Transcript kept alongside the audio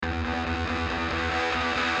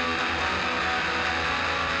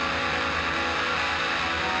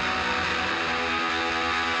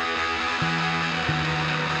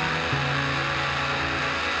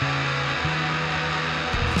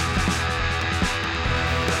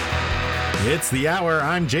It's the hour.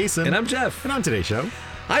 I'm Jason. And I'm Jeff. And on today's show,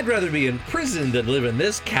 I'd rather be in prison than live in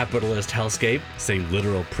this capitalist hellscape. Say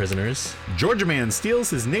literal prisoners. Georgia man steals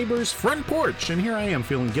his neighbor's front porch, and here I am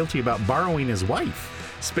feeling guilty about borrowing his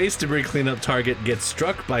wife. Space debris cleanup target gets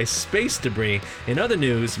struck by space debris. In other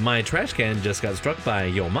news, my trash can just got struck by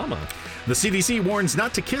yo mama. The CDC warns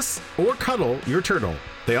not to kiss or cuddle your turtle.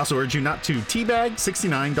 They also urge you not to teabag,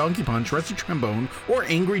 69, donkey punch, rusty trombone, or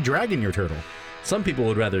angry dragon your turtle. Some people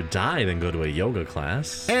would rather die than go to a yoga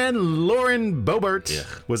class. And Lauren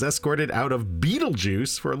Boebert was escorted out of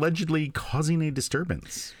Beetlejuice for allegedly causing a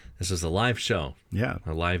disturbance. This was a live show. Yeah.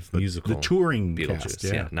 A live musical. The touring Beetlejuice. cast.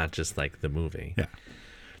 Yeah, not just like the movie. Yeah.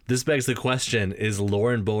 This begs the question, is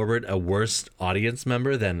Lauren Boebert a worse audience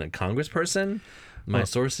member than a congressperson? My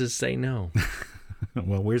sources say no.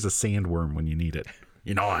 Well, where's a sandworm when you need it?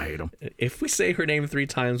 You know I hate them. If we say her name 3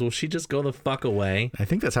 times, will she just go the fuck away? I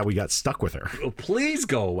think that's how we got stuck with her. Oh, please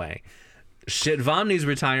go away. Shit, Romney's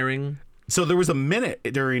retiring. So there was a minute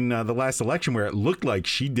during the last election where it looked like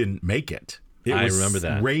she didn't make it. I remember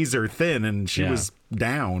that. Razor thin, and she was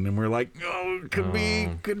down, and we're like, oh, could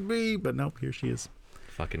be. But nope, here she is.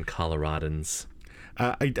 Fucking Coloradans.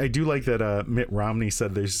 I do like that Mitt Romney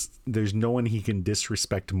said there's no one he can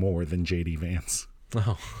disrespect more than J.D. Vance.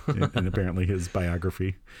 Oh. in apparently his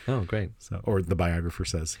biography. Oh, great. So, or the biographer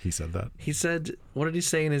says he said that. He said, what did he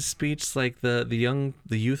say in his speech? Like the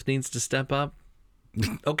youth needs to step up.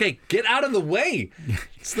 Okay, get out of the way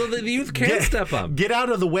so that the youth can step up. Get out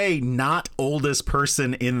of the way, not oldest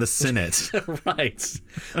person in the Senate. Right.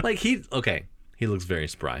 Like he looks very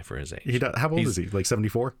spry for his age. How old is he? Like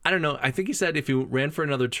 74? I don't know. I think he said if he ran for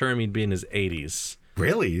another term, he'd be in his 80s.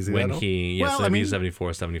 Really? Is he when that old? he, yeah, well, 70,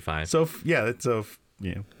 74, 75. So,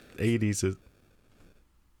 80s is...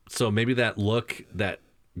 So maybe that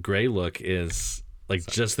gray look is like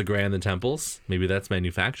just the gray on the temples. Maybe that's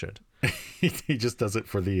manufactured. He just does it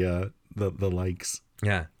for the likes.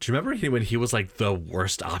 Yeah. Do you remember when he was like the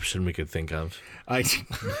worst option we could think of? I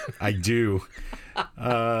do.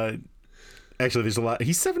 Actually, there's a lot.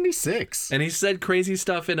 He's 76. And he said crazy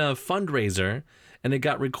stuff in a fundraiser, and it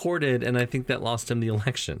got recorded, and I think that lost him the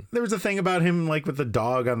election. There was a thing about him like with the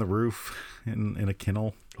dog on the roof in a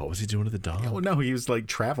kennel. What was he doing to the dog? Oh, no, he was like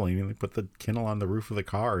traveling and put the kennel on the roof of the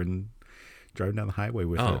car and driving down the highway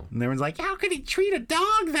with it. And everyone's like, how could he treat a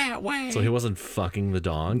dog that way? So he wasn't fucking the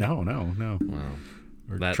dog? No. Wow.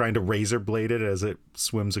 Or trying to razor blade it as it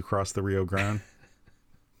swims across the Rio Grande.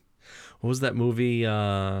 What was that movie?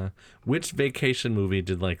 Which vacation movie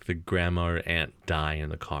did like the grandma or aunt die in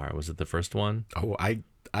the car? Was it the first one? Oh,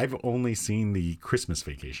 I've only seen the Christmas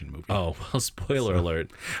Vacation movie. Oh, well, spoiler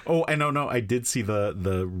alert. Oh, I no, I did see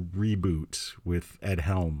the reboot with Ed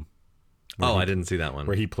Helm. I didn't see that one.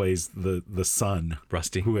 Where he plays the son,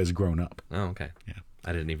 Rusty, who has grown up. Oh, okay. Yeah,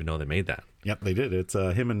 I didn't even know they made that. Yep, they did. It's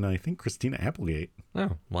him and I think Christina Applegate.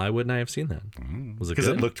 Oh, why wouldn't I have seen that? Was it good? Because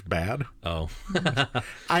it looked bad. Oh.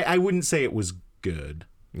 I wouldn't say it was good.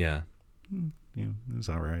 Yeah. Yeah, it was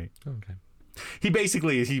all right. Okay.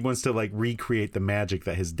 He wants to like recreate the magic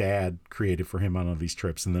that his dad created for him on all these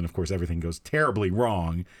trips, and then of course everything goes terribly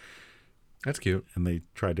wrong. That's cute. And they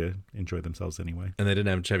try to enjoy themselves anyway. And they didn't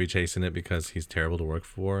have Chevy Chase in it because he's terrible to work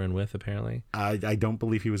for and with, apparently. I don't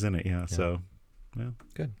believe he was in it. Yeah. So, well,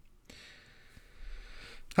 good.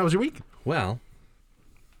 How was your week? Well,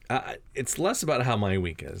 it's less about how my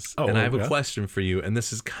week is. And I have a question for you, and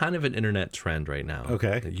this is kind of an internet trend right now.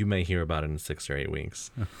 Okay. That you may hear about it in 6 or 8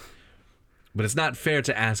 weeks. But it's not fair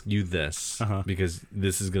to ask you this because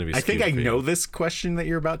this is going to be skewed. I think I know this question that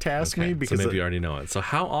you're about to ask me. Because so maybe you already know it. So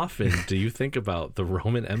how often do you think about the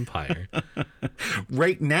Roman Empire?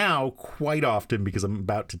 Right now, quite often, because I'm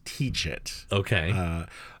about to teach it. Okay.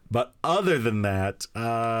 But other than that,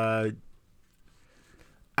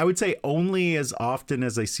 I would say only as often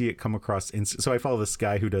as I see it come across. So I follow this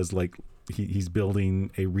guy who does like, he's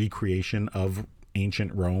building a recreation of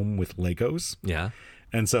ancient Rome with Legos. Yeah.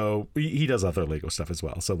 And so he does other Lego stuff as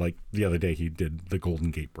well. So like the other day he did the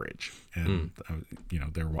Golden Gate Bridge, and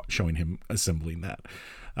they're showing him assembling that.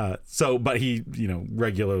 But he,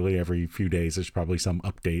 regularly every few days there's probably some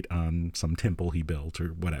update on some temple he built or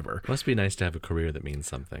whatever. Must be nice to have a career that means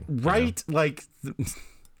something, right? Like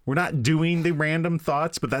we're not doing the random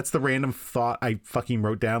thoughts, but that's the random thought I fucking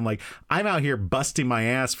wrote down. Like I'm out here busting my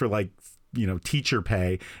ass for like teacher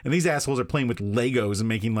pay, and these assholes are playing with Legos and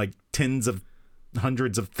making like tens of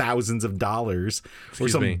hundreds of thousands of dollars. Excuse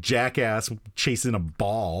or some me. Jackass chasing a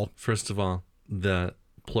ball. First of all, the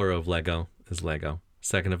plural of Lego is Lego.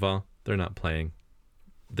 Second of all, they're not playing.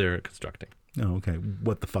 They're constructing. Oh, okay.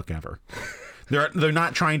 What the fuck ever. They're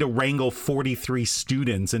not trying to wrangle 43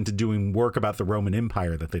 students into doing work about the Roman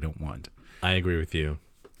Empire that they don't want. I agree with you.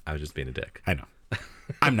 I was just being a dick. I know.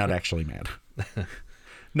 I'm not actually mad.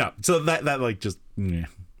 No, so that like just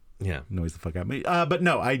annoys the fuck out of me. But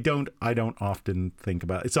no, I don't often think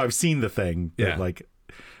about it. So I've seen the thing that like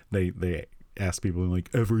they ask people like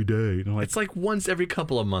every day. And I'm like, it's like once every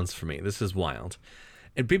couple of months for me. This is wild.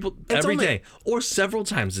 And people every day or several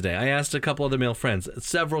times a day. I asked a couple other male friends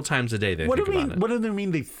several times a day. They think about it. What do they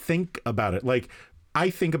mean they think about it? Like I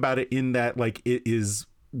think about it in that like it is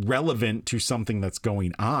relevant to something that's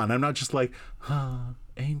going on. I'm not just like,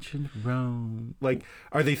 ancient Rome. Like,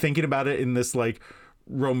 are they thinking about it in this like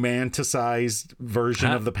romanticized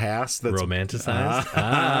version of the past? That's romanticized.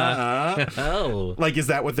 Oh, like is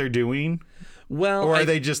that what they're doing? Well, or are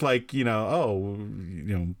they just like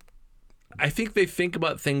I think they think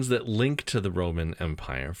about things that link to the Roman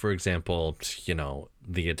Empire. For example,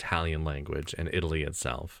 the Italian language and Italy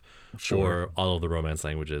itself, or all of the Romance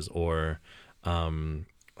languages, or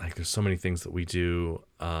like there's so many things that we do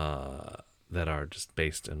that are just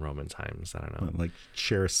based in Roman times. I don't know. Like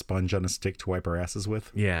share a sponge on a stick to wipe our asses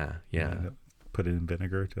with. Yeah. Put it in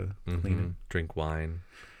vinegar to clean it. Drink wine.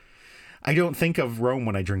 I don't think of Rome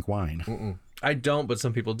when I drink wine. I don't, but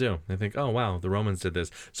some people do. They think, oh, wow, the Romans did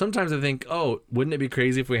this. Sometimes I think, oh, wouldn't it be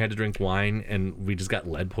crazy if we had to drink wine and we just got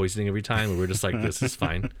lead poisoning every time? And we're just like, this is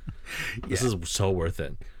fine. This is so worth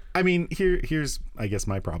it. I mean, here's, I guess,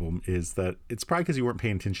 my problem is that it's probably because you weren't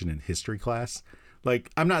paying attention in history class.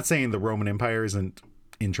 Like, I'm not saying the Roman Empire isn't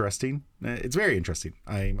interesting. It's very interesting.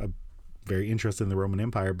 I'm very interested in the Roman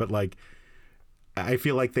Empire. But, like, I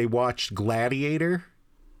feel like they watched Gladiator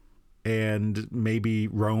and maybe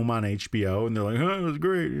Rome on HBO, and they're like, oh, it was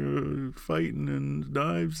great, fighting and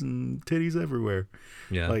knives and titties everywhere.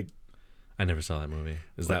 Yeah, like I never saw that movie.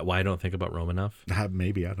 Is that why I don't think about Rome enough?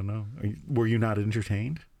 Maybe, I don't know. Were you not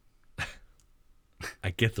entertained? I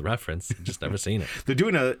get the reference, I've just never seen it.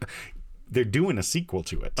 They're doing a sequel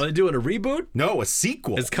to it. Are they doing a reboot? No, a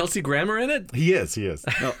sequel. Is Kelsey Grammer in it? He is.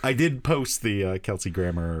 No, I did post the Kelsey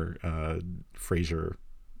Grammer Frasier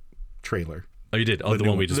trailer. Oh, you did? Oh, the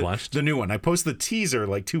one we just watched? The new one. I posted the teaser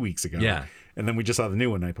like 2 weeks ago. Yeah. And then we just saw the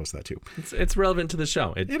new one and I posted that too. It's relevant to the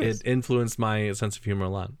show. It influenced my sense of humor a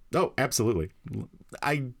lot. Oh, absolutely.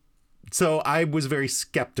 So I was very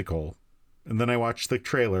skeptical. And then I watched the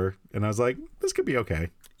trailer and I was like, this could be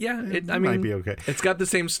okay. Yeah, it might be okay. It's got the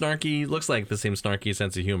same looks like the same snarky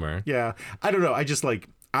sense of humor. Yeah. I don't know.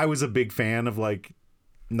 I was a big fan of like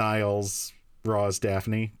Niles, Roz,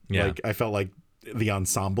 Daphne. Yeah. Like I felt like the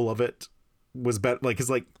ensemble of it was better. Like, cause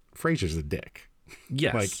like Frasier's a dick.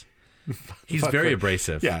 Yes. Like he's very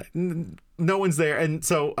abrasive. Yeah. No one's there. And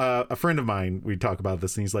so a friend of mine, we talk about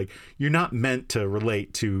this and he's like, you're not meant to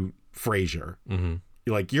relate to Frasier. Mm-hmm.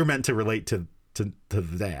 Like you're meant to relate to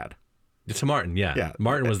the dad. To Martin, yeah.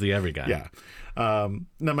 Martin was the every guy. Yeah. And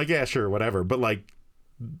I'm like, yeah, sure, whatever. But like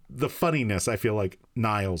the funniness, I feel like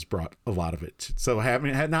Niles brought a lot of it. So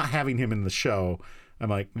not having him in the show, I'm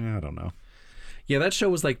like, I don't know. Yeah, that show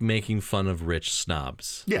was like making fun of rich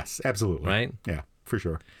snobs. Yes, absolutely. Right? Yeah, for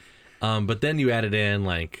sure. But then you added in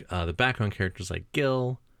like the background characters like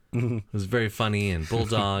Gil, who was very funny, and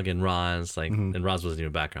Bulldog and Roz, like, and Roz wasn't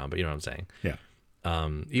even background, but you know what I'm saying. Yeah.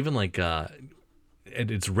 Even like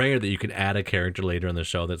it's rare that you can add a character later in the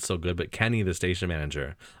show that's so good, but Kenny, the station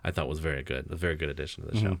manager, I thought was very good. A very good addition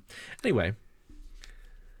to the show. Anyway,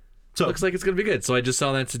 so looks like it's gonna be good. So I just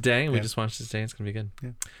saw that today, and we just watched it today. It's gonna be good.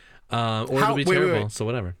 Yeah. Or it'll be terrible. So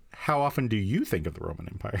whatever. How often do you think of the Roman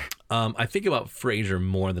Empire? I think about Frasier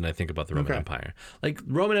more than I think about the Roman Empire. Like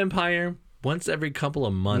Roman Empire, once every couple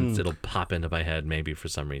of months, it'll pop into my head, maybe for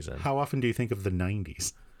some reason. How often do you think of the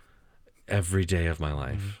 90s? Every day of my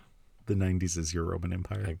life. The 90s is your Roman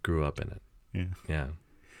Empire. I grew up in it. Yeah. Yeah.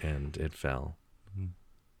 And it fell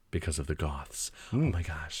because of the Goths. Oh my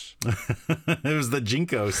gosh. It was the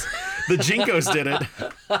Jinkos. The Jinkos did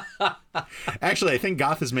it. Actually, I think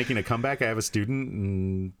Goth is making a comeback. I have a student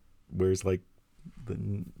and wears like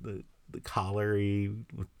the collar-y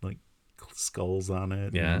with like skulls on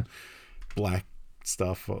it. Yeah. And black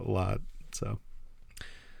stuff a lot. So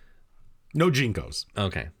no Jinkos.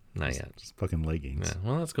 Okay. Not yet. Just fucking leggings. Yeah.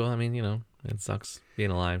 Well, that's cool. I mean, it sucks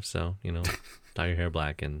being alive. So, dye your hair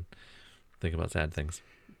black and think about sad things.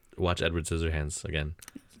 Watch Edward Scissorhands again.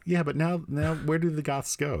 Yeah, but now where do the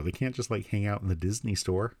Goths go? They can't just like hang out in the Disney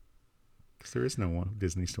store. Because there is no one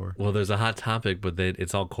Disney store. Well, there's a Hot Topic, but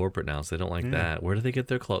it's all corporate now, so they don't like that. Where do they get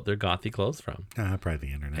their gothy clothes from? Probably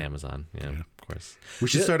the internet. Amazon. Yeah, of course. We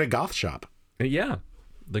should start a goth shop. Yeah.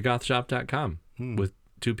 thegothshop.com with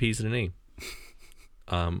 2 P's and an E.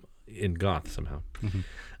 In goth somehow.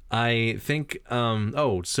 I think,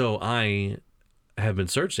 so I have been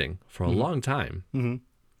searching for a long time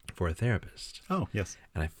for a therapist. Oh, yes.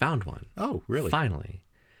 And I found one. Oh, really? Finally.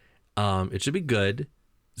 It should be good.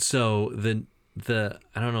 So the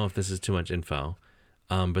I don't know if this is too much info,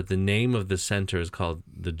 but the name of the center is called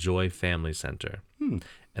the Joy Family Center.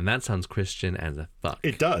 And that sounds Christian as a fuck.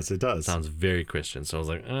 It does. Sounds very Christian. So I was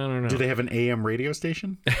like, I don't know. Do they have an AM radio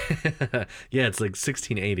station? Yeah, it's like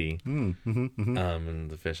 1680. And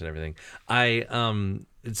the fish and everything.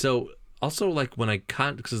 So also like when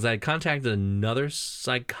because I contacted another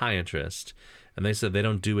psychiatrist and they said they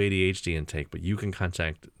don't do ADHD intake, but you can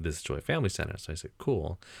contact this Joy Family Center. So I said,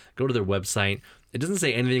 cool. Go to their website. It doesn't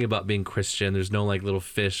say anything about being Christian. There's no like little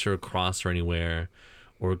fish or a cross or anywhere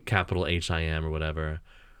or capital HIM or whatever.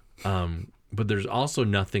 But there's also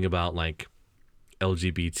nothing about like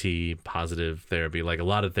LGBT positive therapy. Like a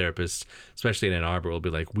lot of therapists, especially in Ann Arbor, will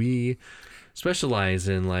be like, we specialize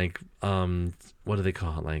in like, what do they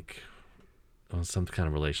call it? Like some kind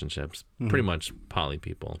of relationships, pretty much poly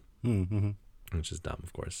people, which is dumb,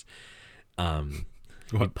 of course.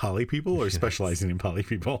 What, poly people or specializing in poly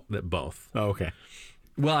people? Both. Oh, okay.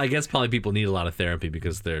 Well, I guess poly people need a lot of therapy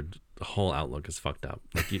because their whole outlook is fucked up.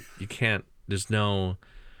 Like you can't, there's no...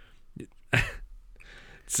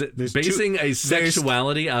 Basing a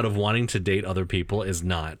sexuality out of wanting to date other people is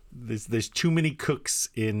not. There's too many cooks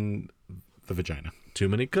in the vagina. Too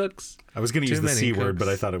many cooks. I was going to use the C word, but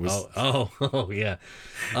I thought it was. Oh yeah.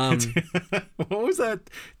 What was that?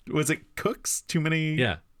 Was it cooks? Too many?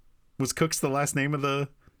 Yeah. Was cooks the last name of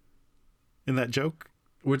in that joke?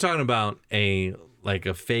 We're talking about a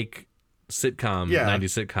fake sitcom,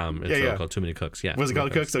 90s sitcom intro called Too Many Cooks. Yeah. Was it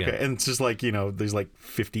called Cooks? Okay. Yeah. And it's just like, there's like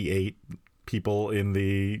 58 people in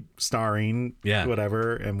the starring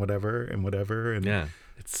whatever and whatever and whatever. And yeah.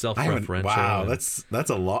 It's self-referential. Wow. That's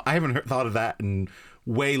a lot. I haven't thought of that in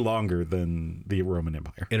way longer than the Roman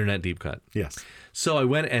Empire. Internet deep cut. Yes. So I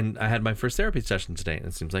went and I had my first therapy session today and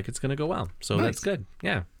it seems like it's going to go well. So nice. That's good.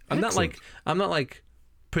 Yeah. I'm Excellent. not like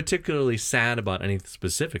particularly sad about any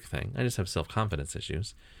specific thing. I just have self-confidence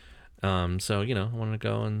issues. So, I want to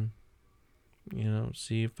go and,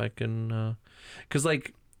 see if I can, cause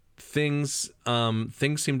like things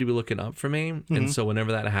seem to be looking up for me. Mm-hmm. And so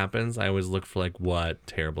whenever that happens, I always look for like what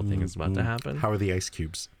terrible thing is about to happen. How are the ice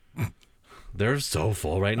cubes? They're so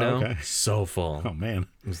full right now. Okay. So full. Oh man.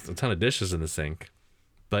 There's a ton of dishes in the sink,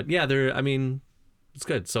 but yeah, it's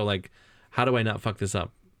good. So like, how do I not fuck this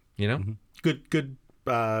up? Mm-hmm. Good.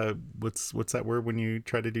 What's that word when you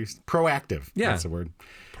try to do proactive? Yeah, that's the word.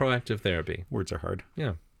 Proactive therapy. Words are hard.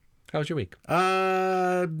 Yeah. How was your week?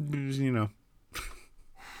 I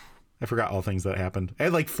forgot all things that happened. I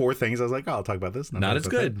had like 4 things. I was like, I'll talk about this. Not as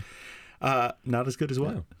good. Not as good as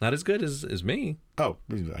what? No, not as good as me. Oh,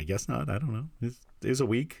 I guess not. I don't know. It was a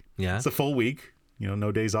week. Yeah. It's a full week.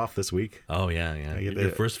 No days off this week. Oh, yeah.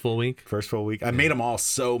 Your first full week? First full week. I made them all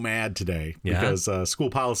so mad today because school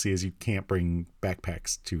policy is you can't bring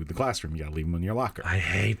backpacks to the classroom. You got to leave them in your locker. I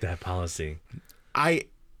hate that policy.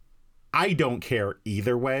 I don't care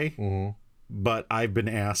either way, but I've been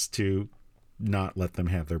asked to not let them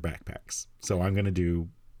have their backpacks. So I'm going to do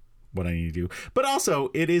what I need to do. But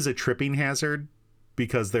also, it is a tripping hazard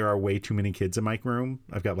because there are way too many kids in my room.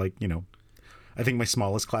 I've got I think my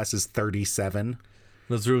smallest class is 37.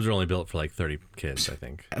 Those rooms are only built for like 30 kids, I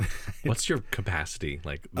think. What's your capacity?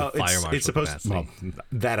 Like the fire marshal it's supposed capacity? Well,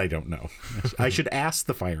 that I don't know. I should ask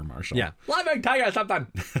the fire marshal. Yeah. Let me tell you something.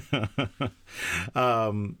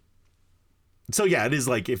 So yeah, it is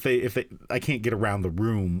like if I can't get around the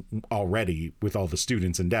room already with all the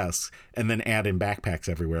students and desks and then add in backpacks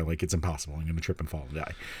everywhere, like it's impossible. I'm going to trip and fall and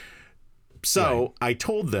die. So I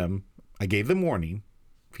told them, I gave them warning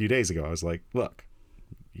a few days ago. I was like, look,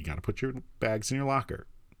 you got to put your bags in your locker.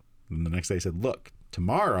 And the next day I said, look,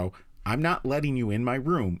 tomorrow I'm not letting you in my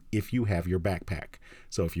room if you have your backpack.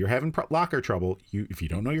 So if you're having locker trouble, if you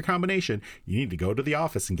don't know your combination, you need to go to the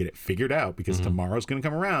office and get it figured out because tomorrow's going to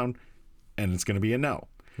come around and it's going to be a no.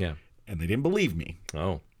 Yeah. And they didn't believe me.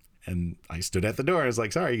 Oh. And I stood at the door. I was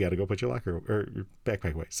like, sorry, you got to go put your locker or your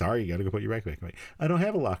backpack away. Sorry, you got to go put your backpack away. I don't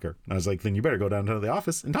have a locker. And I was like, then you better go down to the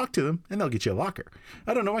office and talk to them and they'll get you a locker.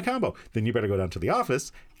 I don't know my combo. Then you better go down to the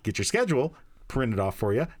office, get your schedule, print it off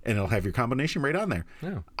for you, and it'll have your combination right on there.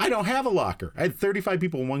 Yeah. I don't have a locker. I had 35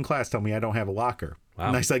 people in one class tell me I don't have a locker. Wow.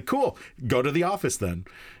 And I said, cool, go to the office then.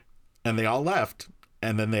 And they all left.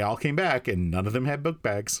 And then they all came back and none of them had book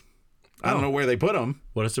bags. I don't know where they put them.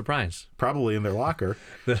 What a surprise. Probably in their locker.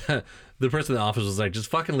 The person in the office was like,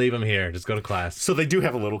 just fucking leave them here. Just go to class. So they do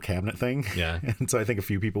have a little cabinet thing. Yeah. And so I think a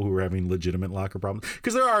few people who are having legitimate locker problems,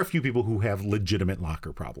 because there are a few people who have legitimate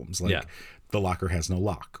locker problems. Like the locker has no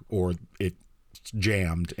lock, or it's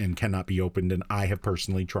jammed and cannot be opened. And I have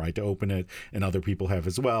personally tried to open it, and other people have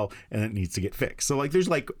as well, and it needs to get fixed. So like there's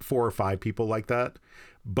like 4 or 5 people like that.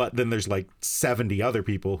 But then there's like 70 other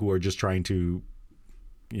people who are just trying to,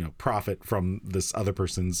 profit from this other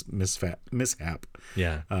person's mishap.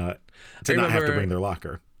 Yeah. To not have to bring their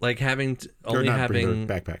locker. Like having Or not bring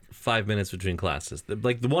their backpack. 5 minutes between classes.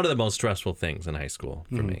 Like one of the most stressful things in high school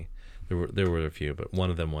for me. There were a few, but one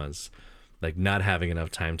of them was like not having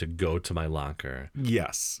enough time to go to my locker.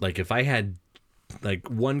 Yes. Like if I had like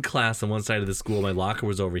one class on one side of the school, my locker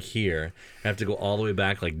was over here. I have to go all the way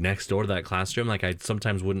back like next door to that classroom. Like I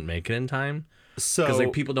sometimes wouldn't make it in time. So because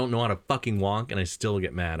like people don't know how to fucking walk, and I still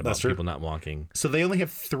get mad about true. people not walking. So they only have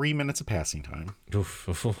 3 minutes of passing time. Oof.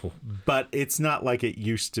 But it's not like it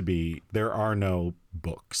used to be. There are no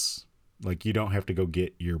books. Like you don't have to go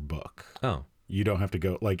get your book. Oh. You don't have to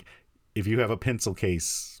go, like if you have a pencil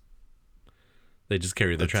case. They just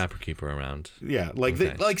carry the Trapper Keeper around. Yeah, like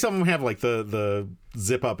Okay. like some of them have like the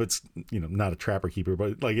zip up. It's not a Trapper Keeper,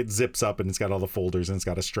 but like it zips up and it's got all the folders and it's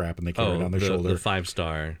got a strap and they carry it on their shoulder. The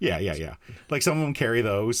 5-star. Yeah. Like some of them carry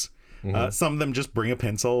those. Some of them just bring a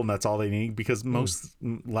pencil and that's all they need, because a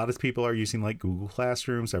lot of people are using like Google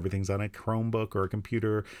Classrooms. Everything's on a Chromebook or a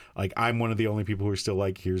computer. Like I'm one of the only people who are still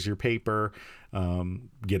like, here's your paper,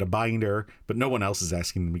 get a binder, but no one else is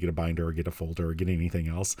asking them to get a binder or get a folder or get anything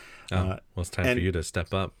else. Well, it's time for you to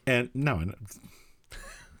step up. And no.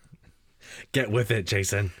 Get with it,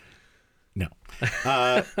 Jason. No.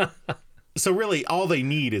 So really all they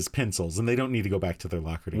need is pencils, and they don't need to go back to their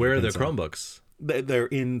locker to Where get are their pencil. Chromebooks? They're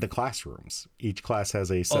in the classrooms. Each class has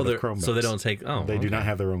a set of Chromebooks. So they don't take. Oh, They do okay. not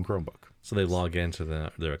have their own Chromebook. So they log into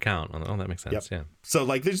their account. Oh, that makes sense. Yep. Yeah. So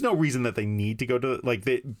like, there's no reason that they need to go to like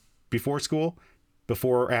before school,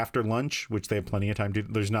 before or after lunch, which they have plenty of time to.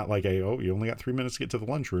 There's not like you only got 3 minutes to get to the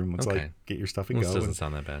lunchroom. It's Okay. like get your stuff and This go. doesn't And,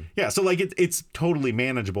 sound that bad. yeah. So like it's totally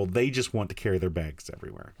manageable. They just want to carry their bags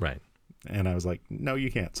everywhere. Right. And I was like, no, you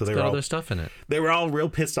can't. So It's got all their stuff in it. they were all real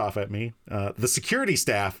pissed off at me. The security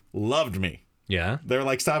staff loved me. Yeah. They're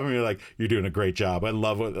like stopping me like, you're doing a great job. I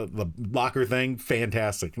love the locker thing.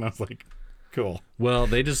 Fantastic. And I was like, cool. Well,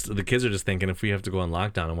 the kids are just thinking, if we have to go on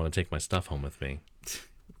lockdown, I want to take my stuff home with me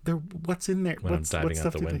What's in there? when I'm diving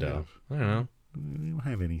out the window. I don't know. They don't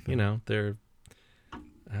have anything. I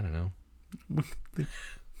don't know.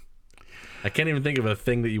 I can't even think of a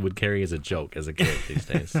thing that you would carry as a joke as a kid these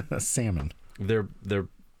days. A salmon. They're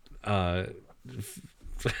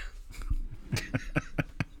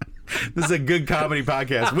This is a good comedy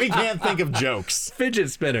podcast. We can't think of jokes. fidget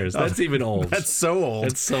spinners. That's even old. That's so old.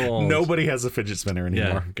 It's so old. Nobody has a fidget spinner Yeah,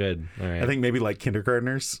 anymore. good. All right. I think maybe like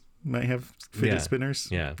kindergartners might have fidget spinners.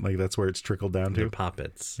 Yeah. Like that's where it's trickled down They're to.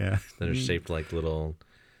 poppets. Yeah. That are shaped like little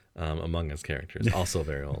Among Us characters. Also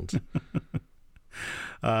very old.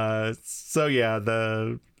 So yeah,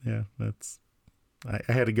 that's I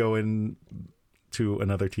had to go in to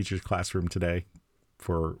another teacher's classroom today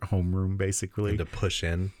for homeroom basically. To push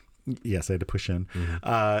in. Yes, I had to push in.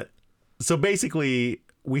 Mm-hmm. So basically,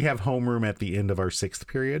 we have homeroom at the end of our 6th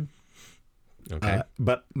period. Okay.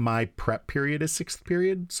 But my prep period is 6th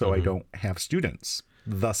period, so I Mm-hmm. don't have students.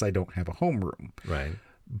 Thus, I don't have a homeroom. Right.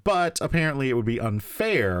 But apparently, it would be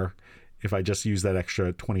unfair if I just use that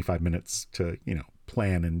extra 25 minutes to,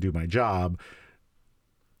 plan and do my job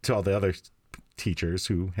to all the other teachers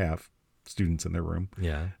who have students in their room.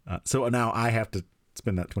 Yeah. So now I have to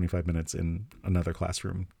spend that 25 minutes in another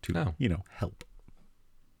classroom to, help.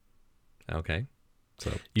 Okay.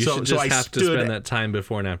 So You should just I have to stood- spend that time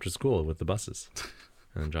before and after school with the buses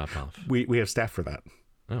and then drop off. We have staff for that.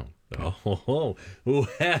 Oh,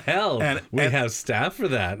 hell. And we have staff for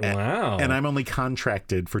that. Wow. And I'm only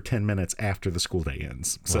contracted for 10 minutes after the school day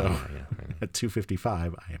ends. So Wow, yeah. at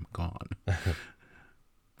 2:55, I am gone.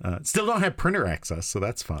 Still don't have printer access, so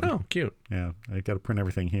that's fun. Oh, cute. Yeah, I got to print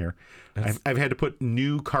everything here. I've had to put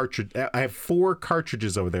new cartridge. I have 4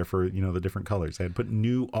 cartridges over there for the different colors. I had to put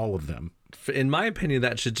new all of them. In my opinion,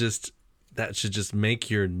 that should just make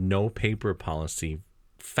your no paper policy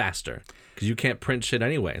faster, because you can't print shit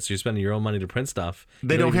anyway. So you're spending your own money to print stuff.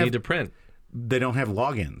 They you don't even have- need to print. They don't have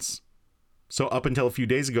logins. So up until a few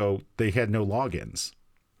days ago, they had no logins.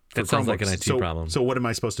 That sounds like an IT problem. So what am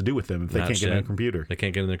I supposed to do with them if they Not can't get in shit. a computer? They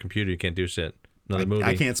can't get in their computer. You can't do shit. Another movie.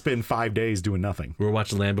 I can't spend 5 days doing nothing. We're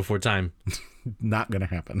watching Land Before Time. Not going to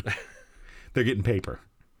happen. They're getting paper.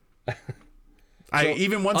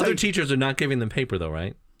 Even once Other teachers are not giving them paper though,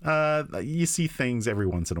 right? You see things every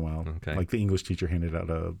once in a while. Okay. Like the English teacher handed out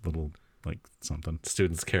a little like something.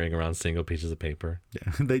 Students carrying around single pieces of paper.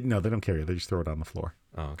 Yeah, they don't carry it. They just throw it on the floor.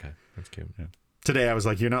 Oh, okay. That's cute. Yeah. Today I was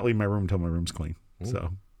like, you're not leaving my room until my room's clean. Ooh.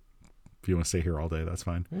 So if you want to stay here all day, that's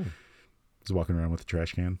fine. Ooh. I was walking around with a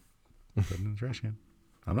trash can. Put it in the trash can.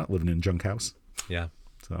 I'm not living in a junk house. Yeah.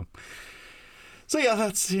 So yeah,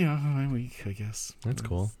 that's my week, I guess. That's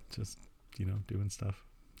cool. Just doing stuff.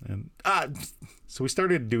 And so we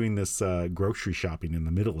started doing this grocery shopping in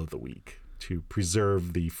the middle of the week to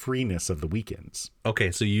preserve the freeness of the weekends. Okay,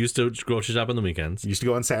 so you used to grocery shop on the weekends. Used to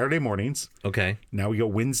go on Saturday mornings. Okay. Now we go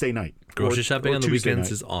Wednesday night. Grocery shopping on the Tuesday weekends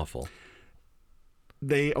night. is awful.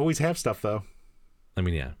 They always have stuff, though. I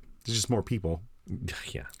mean, yeah. There's just more people.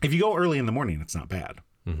 Yeah. If you go early in the morning, it's not bad.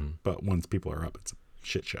 Mm-hmm. But once people are up, it's a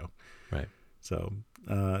shit show. Right. So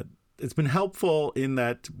it's been helpful in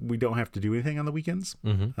that we don't have to do anything on the weekends.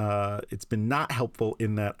 Mm-hmm. It's been not helpful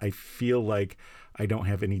in that I feel like I don't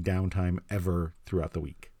have any downtime ever throughout the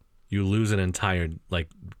week. You lose an entire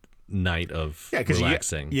night of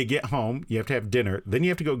relaxing. You get home, you have to have dinner, then you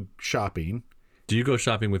have to go shopping. Do you go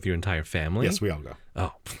shopping with your entire family? Yes, we all go.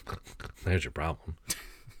 Oh, there's your problem.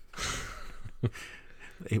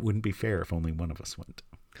 It wouldn't be fair if only one of us went.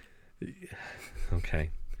 Okay.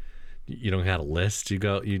 You don't have a list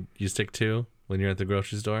you stick to when you're at the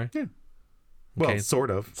grocery store? Yeah. Okay. Well, sort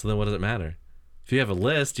of. So then what does it matter? If you have a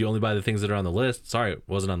list, you only buy the things that are on the list. Sorry, it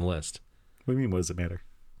wasn't on the list. What do you mean, what does it matter?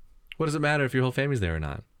 What does it matter if your whole family's there or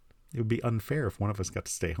not? It would be unfair if one of us got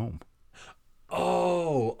to stay home.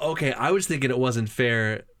 Oh, okay. I was thinking it wasn't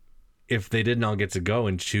fair if they didn't all get to go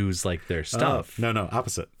and choose their stuff. No,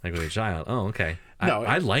 opposite. Like with a child. Oh, okay. No,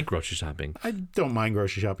 I like grocery shopping. I don't mind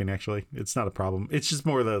grocery shopping, actually. It's not a problem. It's just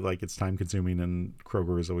more it's time consuming, and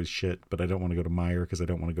Kroger is always shit, but I don't want to go to Meijer because I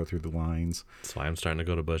don't want to go through the lines. That's why I'm starting to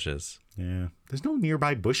go to Bush's. Yeah. There's no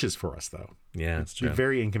nearby Bush's for us, though. Yeah, that's true. It'd be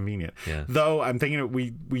very inconvenient. Yeah. Though I'm thinking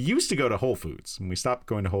we used to go to Whole Foods, and we stopped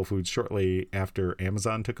going to Whole Foods shortly after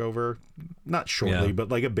Amazon took over. Not shortly,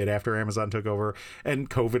 but a bit after Amazon took over,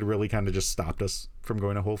 and COVID really kind of just stopped us from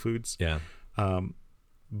going to Whole Foods. Yeah.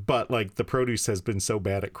 But the produce has been so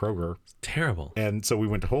bad at Kroger. It's terrible. And so we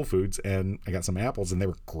went to Whole Foods and I got some apples and they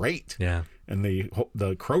were great. Yeah. And the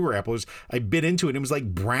Kroger apples, I bit into it and it was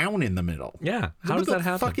brown in the middle. Yeah. How does that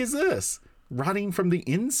happen? What the fuck is this? Rotting from the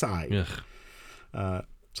inside. Ugh.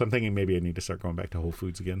 So I'm thinking maybe I need to start going back to Whole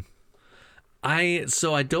Foods again. I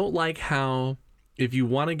don't like how if you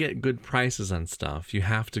want to get good prices on stuff, you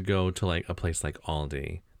have to go to a place like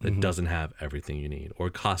Aldi that doesn't have everything you need, or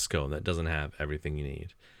Costco that doesn't have everything you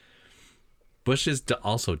need. Bush's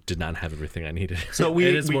also did not have everything I needed. So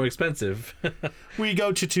it is more expensive. We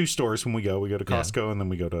go to two stores when we go. We go to Costco and then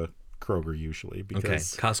we go to Kroger usually.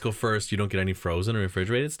 Because, okay, Costco first. You don't get any frozen or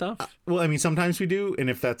refrigerated stuff? Well, I mean, sometimes we do. And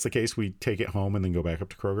if that's the case, we take it home and then go back up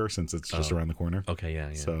to Kroger since it's just around the corner. Okay,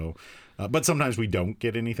 yeah. So, but sometimes we don't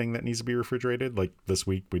get anything that needs to be refrigerated. Like this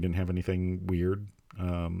week, we didn't have anything weird.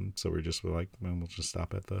 So we're just we'll just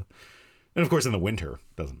stop at the... And of course, in the winter,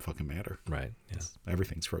 it doesn't fucking matter. Right, yeah.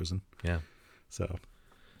 Everything's frozen. Yeah.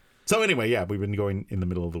 So anyway, yeah, we've been going in the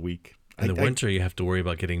middle of the week. In the winter, you have to worry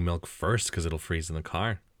about getting milk first because it'll freeze in the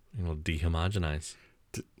car. It'll dehomogenize.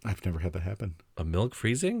 I've never had that happen. A milk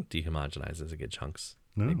freezing dehomogenizes. It gets chunks.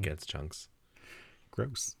 No. It gets chunks.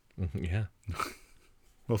 Gross. Yeah.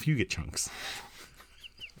 Well, if you get chunks.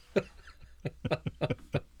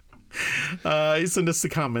 Send us the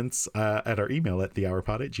comments at our email at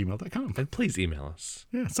thehourpod@gmail.com. And please email us.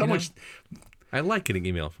 Yeah, so much. I like getting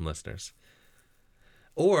email from listeners.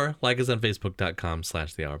 Or like us on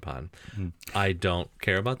Facebook.com/thehourpod. I don't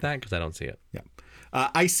care about that because I don't see it. Yeah.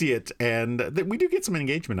 I see it, and we do get some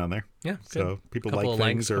engagement on there. Yeah. So people couple like of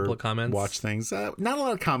things likes, or couple of comments. Watch things. Not a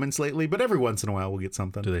lot of comments lately, but every once in a while we'll get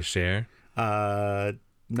something. Do they share?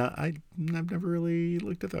 No, I've never really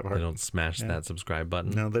looked at that part. They don't smash that subscribe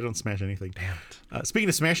button? No, they don't smash anything. Damn it. Speaking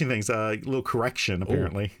of smashing things, a little correction,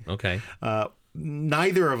 apparently. Ooh, okay.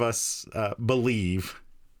 Neither of us believe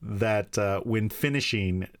that when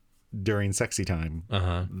finishing during sexy time,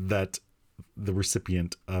 that the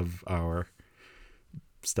recipient of our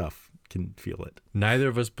stuff can feel it. Neither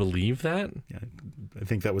of us believe that? Yeah, I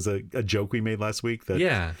think that was a joke we made last week.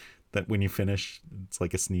 That when you finish, it's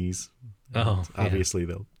like a sneeze. Oh, obviously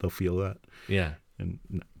they'll feel that. Yeah, and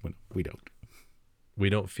no, we don't. We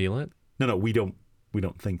don't feel it. No, we don't. We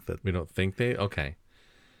don't think that. We don't think they. Okay.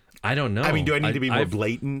 I don't know. I mean, do I need to be more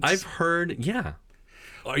blatant? I've heard. Yeah.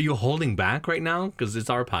 Are you holding back right now? Because it's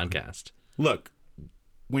our podcast. Look,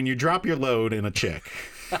 when you drop your load in a chick,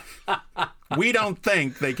 we don't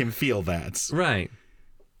think they can feel that. Right.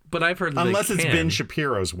 But I've heard that unless they it's can. Ben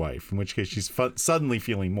Shapiro's wife, in which case she's suddenly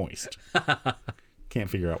feeling moist. Can't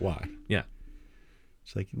figure out why. Yeah.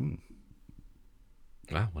 She's like,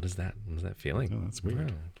 Wow, what is that? What is that feeling? oh, that's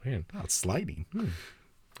weird. Oh, weird. Oh, it's sliding. I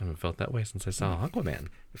haven't felt that way since I saw Aquaman.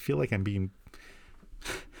 I feel like I'm being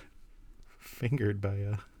fingered by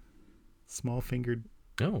a small-fingered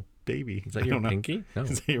Oh, baby. is that your pinky? No,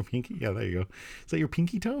 Is that your pinky? Yeah, there you go. Is that your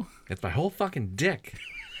pinky toe? it's my whole fucking dick.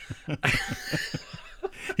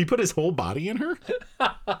 He put his whole body in her?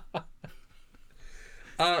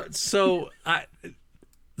 So I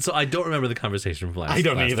don't remember the conversation from last. I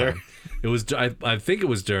don't last either. time. It was I think it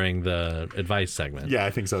was during the advice segment. Yeah,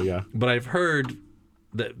 I think so, yeah. But I've heard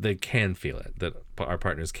that they can feel it. That our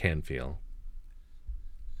partners can feel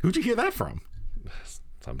Who'd you hear that from?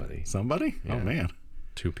 somebody. Somebody? Yeah. Oh, man.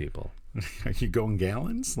 2 people. Are you going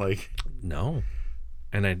gallons? Like, No,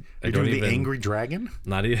 and I you're don't doing even the angry dragon?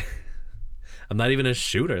 not even. I'm not even a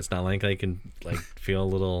shooter. It's not like I can like feel a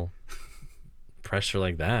little pressure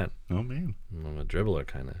like that. Oh, man. I'm a dribbler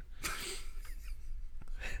kind of.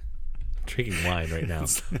 Drinking wine right now.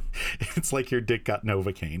 It's like your dick got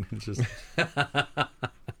Novocaine. It's just...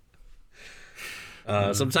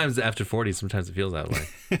 Sometimes after 40, sometimes it feels that way.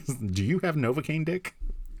 Do you have Novocaine dick?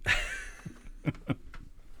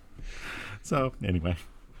 So, anyway.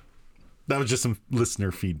 That was just some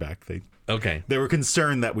listener feedback. Okay. They were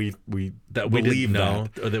concerned that we That we believe didn't know,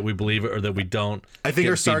 that. or that we believe it, or that we don't. I think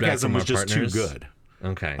get our feedback sarcasm from was our just partners. too good.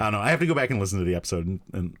 Okay. I don't know. I have to go back and listen to the episode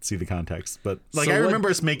and see the context. But like, So I what- remember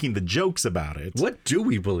us making the jokes about it. What do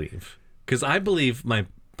we believe? Because I believe my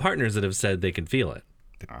partners that have said they can feel it.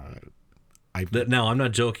 No, I'm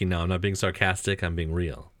not joking now. I'm not being sarcastic. I'm being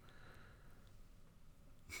real.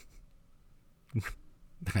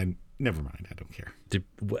 Never mind. I don't care.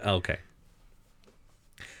 Okay.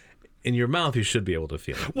 In your mouth, you should be able to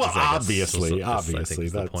feel it. Well, I guess obviously, I think obviously,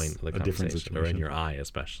 is the that's point of the a different conversation, or in situation. your eye,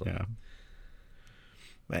 especially. Yeah.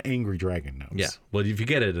 The angry dragon knows. Yeah. Well, if you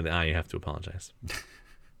get it in the eye, you have to apologize.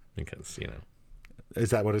 Because, Is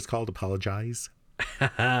that what it's called? Apologize?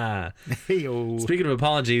 Hey-o. Speaking of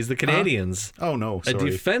apologies, the Canadians, Oh, no. a Sorry.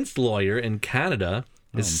 defense lawyer in Canada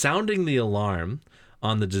is sounding the alarm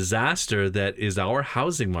on the disaster that is our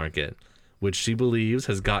housing market, which she believes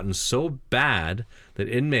has gotten so bad that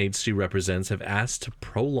inmates she represents have asked to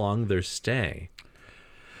prolong their stay.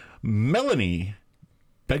 Melanie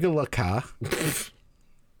Begalka.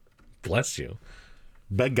 Bless you.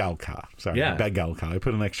 Begalka. Sorry. Yeah. Begalka. I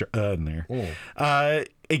put an extra in there. Oh.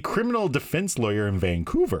 A criminal defense lawyer in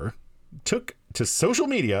Vancouver took to social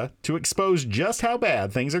media to expose just how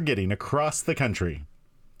bad things are getting across the country.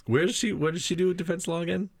 What did she do with defense law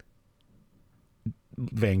again?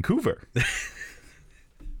 Vancouver.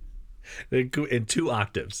 In 2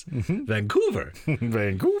 octaves. Vancouver.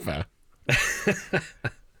 Vancouver.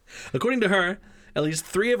 According to her, at least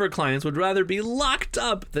 3 of her clients would rather be locked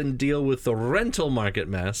up than deal with the rental market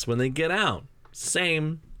mess when they get out.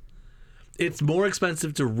 Same. It's more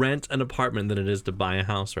expensive to rent an apartment than it is to buy a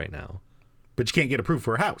house right now. But you can't get approved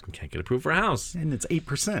for a house. You can't get approved for a house. And it's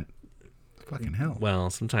 8%. Fucking hell. Well,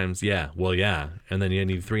 sometimes, yeah. Well, yeah. And then you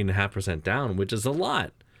need 3.5% down, which is a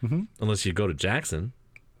lot. Mm-hmm. Unless you go to Jackson.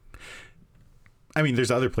 I mean,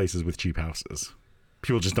 there's other places with cheap houses.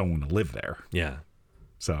 People just don't want to live there. Yeah.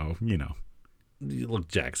 So, You look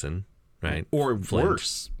Jackson, right? Or Flint.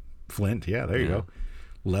 worse. Flint. Yeah, there you go.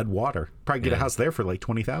 Lead water. Probably get a house there for like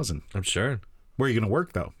 $20,000. I'm sure. Where are you going to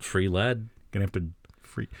work, though? Free lead. Gonna have to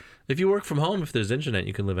free. If you work from home, if there's internet,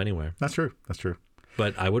 you can live anywhere. That's true. That's true.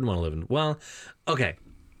 But I wouldn't want to live in... Well, okay.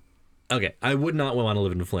 Okay, I would not want to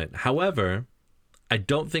live in Flint. However, I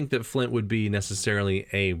don't think that Flint would be necessarily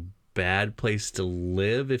a bad place to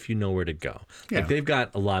live if you know where to go. Yeah. Like, they've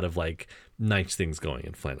got a lot of, like, nice things going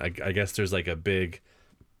in Flint. I guess there's, like a big,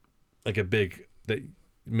 that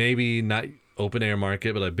maybe not open air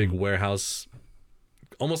market, but a big warehouse,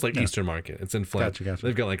 almost like Eastern Market. It's in Flint. Gotcha.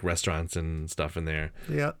 They've got, like, restaurants and stuff in there.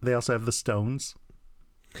 Yeah, they also have the Stones.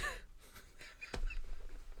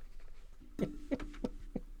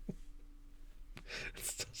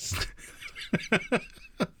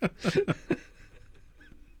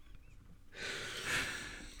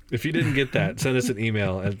 If you didn't get that, send us an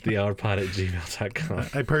email at thehourpod@gmail.com.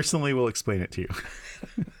 I personally will explain it to you.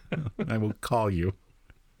 I will call you.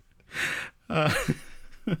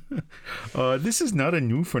 This is not a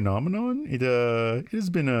new phenomenon. It has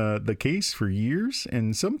been the case for years,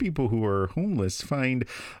 and some people who are homeless find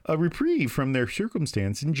a reprieve from their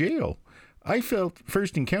circumstance in jail. I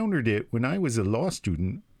first encountered it when I was a law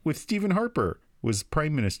student with Stephen Harper was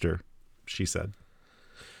prime minister, she said.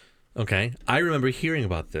 Okay. I remember hearing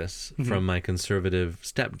about this from my conservative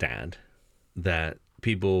stepdad, that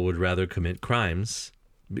people would rather commit crimes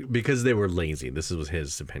because they were lazy. This was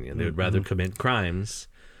his opinion. They would rather commit crimes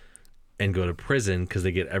and go to prison because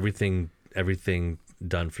they get everything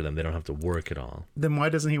done for them. They don't have to work at all. Then why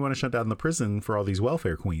doesn't he want to shut down the prison for all these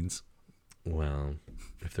welfare queens? Well,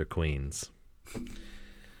 if they're queens,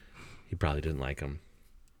 he probably didn't like them.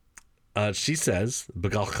 She says,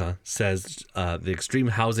 Bagalka says, the extreme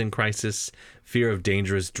housing crisis, fear of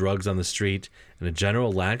dangerous drugs on the street, and a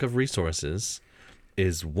general lack of resources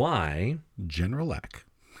is why... General lack.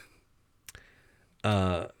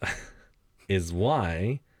 Is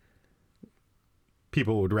why...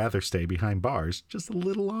 people would rather stay behind bars just a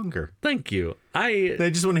little longer. Thank you. They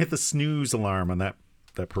just want to hit the snooze alarm on that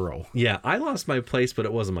parole. Yeah, I lost my place, but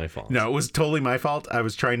it wasn't my fault. No, it was totally my fault. I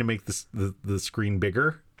was trying to make the screen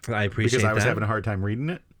bigger. I appreciate that. Because I was having a hard time reading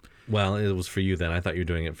it. Well, it was for you then. I thought you were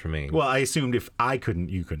doing it for me. Well, I assumed if I couldn't,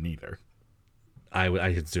 you couldn't either.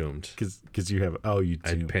 I had zoomed. Because you have... Oh, you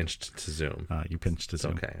zoomed. I pinched to zoom. You pinched to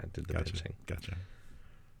zoom. Okay, I did the pinching. Gotcha.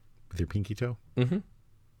 With your pinky toe? Mm-hmm.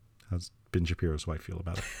 How's Ben Shapiro's wife feel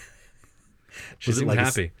about it? She seems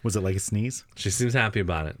happy. Was it like a sneeze? She seems happy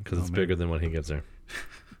about it because it's bigger than what he gives her.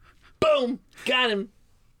 Boom! Got him!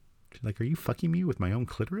 She's like, are you fucking me with my own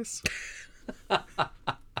clitoris?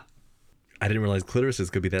 I didn't realize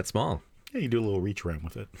clitorises could be that small. Yeah, you do a little reach around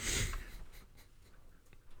with it.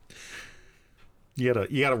 You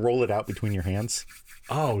gotta roll it out between your hands.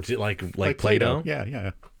 Oh, like Play-Doh?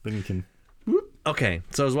 Yeah. Then you can... Okay,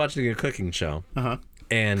 so I was watching a cooking show. Uh-huh.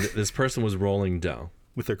 And this person was rolling dough.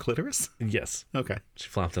 With their clitoris? Yes. Okay. She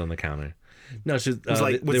flopped it on the counter. No, she was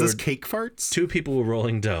like, was this cake farts? Two people were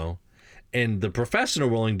rolling dough, and the professional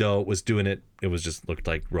rolling dough was doing it. It was just looked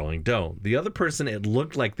like rolling dough. The other person, it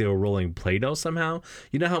looked like they were rolling Play-Doh somehow.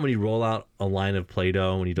 You know how when you roll out a line of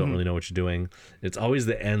Play-Doh when you don't really know what you're doing? It's always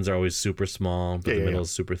the ends are always super small, but the middle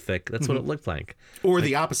is super thick. That's what it looked like. Or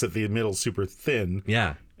the opposite, the middle's super thin.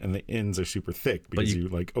 Yeah. And the ends are super thick because you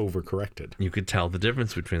like overcorrected. You could tell the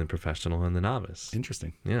difference between the professional and the novice.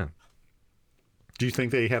 Interesting. Yeah. Do you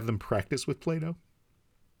think they have them practice with Play-Doh?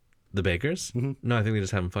 The bakers? Mm-hmm. No, I think they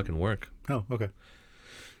just have them fucking work. Oh, okay.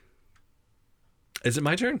 Is it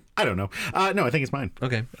my turn? I don't know. No, I think it's mine.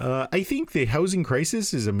 Okay. I think the housing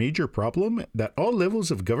crisis is a major problem that all levels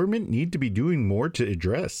of government need to be doing more to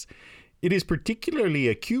address. It is particularly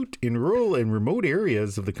acute in rural and remote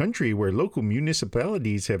areas of the country where local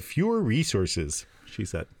municipalities have fewer resources, she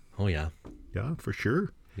said. Oh, yeah. Yeah, for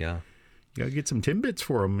sure. Yeah. You got to get some Timbits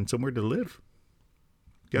for them and somewhere to live.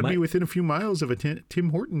 Got to be within a few miles of a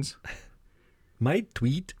Tim Hortons. My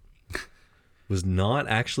tweet was not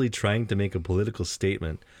actually trying to make a political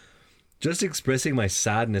statement, just expressing my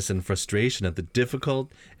sadness and frustration at the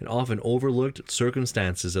difficult and often overlooked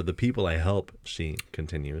circumstances of the people I help, she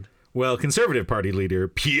continued. Well, Conservative Party leader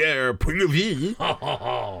Pierre Poilievre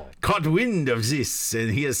caught wind of this,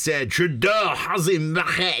 and he has said, Trudeau has a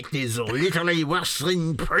market is literally worse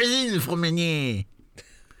than prison for many.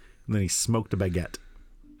 And then he smoked a baguette.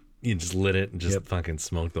 You just lit it and just fucking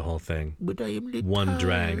smoked the whole thing. But I am lit one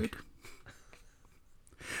drag.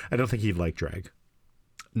 I don't think he'd like drag.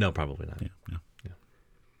 No, probably not. Yeah.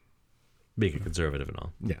 Being a conservative and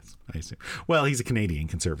all. Yes, I assume. Well, he's a Canadian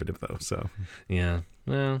conservative, though, so. Yeah.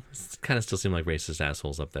 Well, it kind of still seem like racist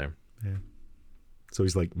assholes up there. Yeah. So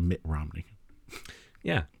he's like Mitt Romney.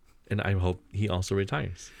 Yeah. And I hope he also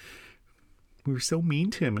retires. We were so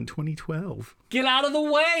mean to him in 2012. Get out of the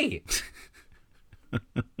way!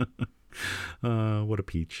 What a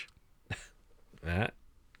peach. A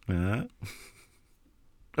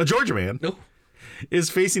Georgia man. No. Is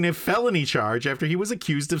facing a felony charge after he was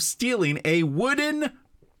accused of stealing a wooden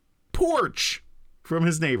porch from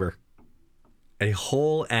his neighbor. A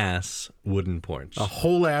whole ass wooden porch. A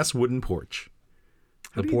whole ass wooden porch.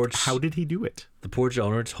 How did he do it? The porch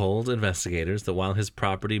owner told investigators that while his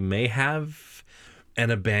property may have an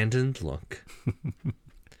abandoned look,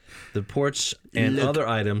 the porch and other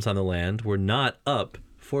items on the land were not up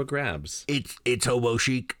for grabs. It's hobo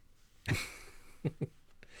chic.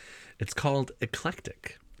 It's called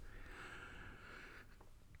eclectic.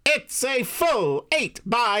 It's a full 8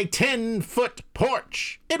 by 10 foot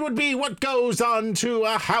porch. It would be what goes on to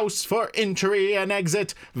a house for entry and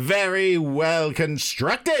exit. Very well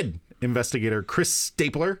constructed, investigator Chris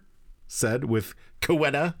Stapler said with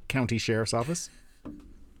Coweta County Sheriff's Office.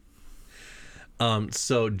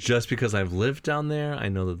 So just because I've lived down there, I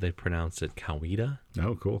know that they pronounce it Coweta.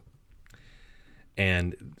 Oh, cool.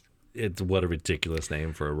 And it's what a ridiculous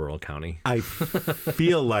name for a rural county. I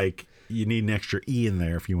feel like you need an extra E in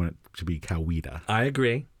there if you want it to be Coweta. I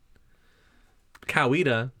agree.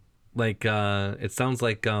 Coweta, like it sounds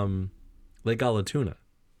like Lake Allatoona.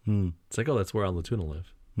 It's like, oh, that's where all the tuna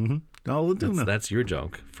live. Oh, That's your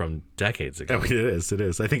joke from decades ago. Oh, it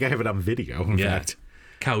is. I think I have it on video, in fact.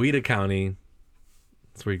 Coweta County.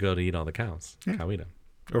 That's where you go to eat all the cows. Yeah. Coweta.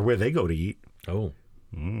 Or where they go to eat. Oh.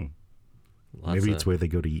 Maybe it's where they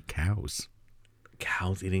go to eat cows.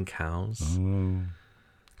 Cows eating cows?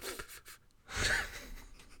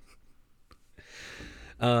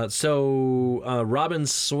 Oh. Robin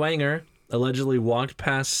Swanger allegedly walked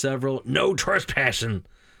past several no trespassing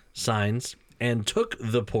signs and took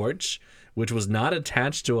the porch, which was not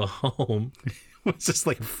attached to a home. It's just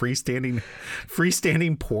like a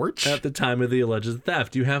freestanding porch at the time of the alleged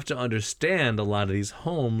theft. You have to understand a lot of these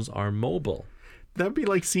homes are mobile. That'd be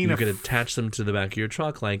like seeing you could attach them to the back of your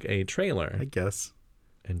truck like a trailer, I guess,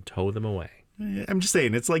 and tow them away. I'm just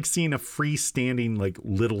saying, it's like seeing a freestanding like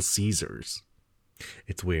Little Caesars.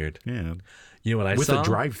 It's weird. Yeah. You know what I saw? With a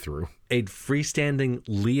drive-through. A freestanding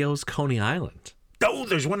Leo's Coney Island. Oh,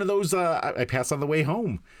 there's one of those I passed on the way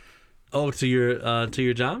home. Oh, to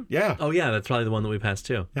your job? Yeah. Oh, yeah, that's probably the one that we passed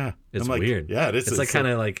too. Yeah. It's weird. Yeah, it is. It's like kind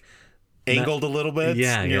of like angled a little bit.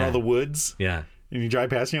 Yeah, near all the woods. Yeah. And you drive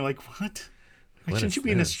past and you're like, what? Shouldn't you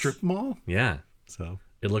be in a strip mall? Yeah. So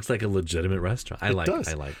it looks like a legitimate restaurant. I like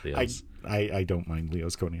Leo's. I don't mind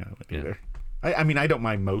Leo's Coney Island either. I mean, I don't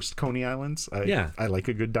mind most Coney Islands. I like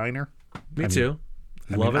a good diner. Me too.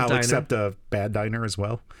 Love a I'll diner. accept a bad diner as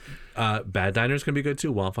well. Bad diners can be good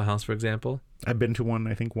too. Waffle House, for example. I've been to one,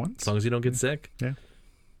 I think, once. As long as you don't get sick. Yeah.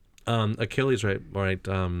 Achilles, right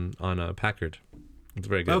on Packard. It's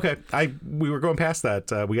very good. Okay. We were going past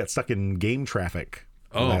that. We got stuck in game traffic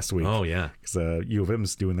last week. Oh, yeah. Because U of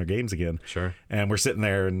M's doing their games again. Sure. And we're sitting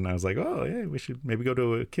there, and I was like, oh, yeah, we should maybe go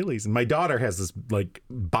to Achilles. And my daughter has this, like,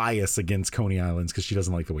 bias against Coney Islands because she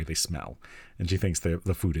doesn't like the way they smell. And she thinks the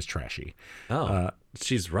food is trashy. Oh,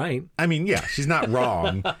 she's right. I mean, yeah, she's not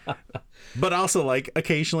wrong. But also, like,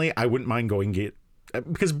 occasionally, I wouldn't mind going get...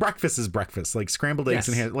 Because breakfast is breakfast. Like, scrambled eggs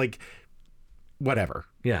and ham, like, whatever.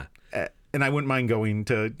 Yeah. And I wouldn't mind going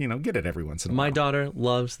to, get it every once in a while. My daughter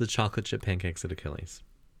loves the chocolate chip pancakes at Achilles.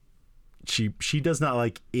 She does not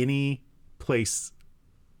like any place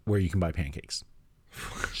where you can buy pancakes.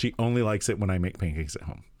 She only likes it when I make pancakes at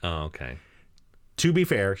home. Oh, okay. To be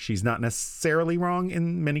fair, she's not necessarily wrong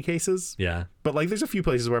in many cases. Yeah. But like, there's a few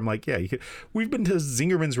places where I'm like, yeah, you could. We've been to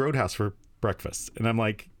Zingerman's Roadhouse for breakfast, and I'm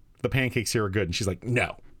like, the pancakes here are good, and she's like,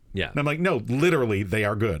 no. Yeah. And I'm like, no, literally, they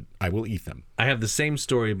are good. I will eat them. I have the same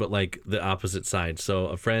story, but like the opposite side. So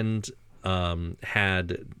a friend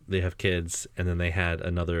they have kids, and then they had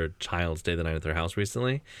another child stay the night at their house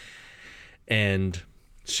recently, and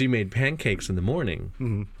she made pancakes in the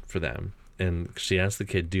morning for them, and she asked the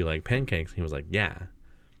kid, do you like pancakes? And he was like, yeah.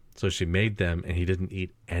 So she made them, and he didn't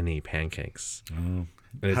eat any pancakes. Oh.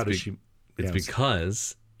 How does she? It's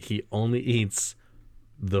because he only eats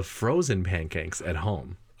the frozen pancakes at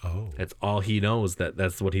home. Oh. That's all he knows.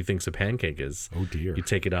 That's what he thinks a pancake is. Oh, dear. You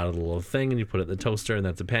take it out of the little thing and you put it in the toaster, and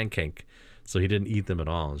that's a pancake. So he didn't eat them at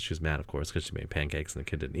all. And she was mad, of course, because she made pancakes and the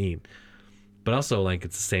kid didn't eat. But also, like,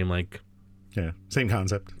 it's the same, like... Yeah, same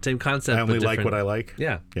concept. Same concept, I only like what I like.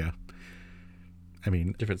 Yeah. Yeah. I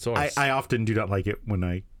mean... Different source. I often do not like it when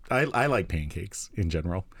I like pancakes in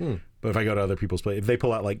general. But if I go to other people's place, if they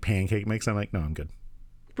pull out, like, pancake mix, I'm like, no, I'm good.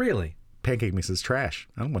 Really? Pancake mix is trash.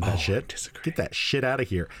 I don't want that shit. I disagree. Get that shit out of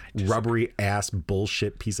here. Rubbery ass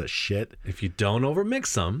bullshit piece of shit. If you don't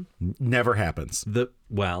overmix them, never happens.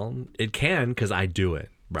 It can, because I do it,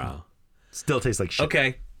 bro. Still tastes like shit.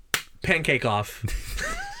 Okay, pancake off.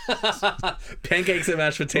 Pancakes and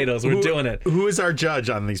mashed potatoes. We're doing it. Who is our judge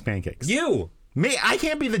on these pancakes? You. Me. I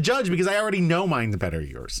can't be the judge because I already know mine's better than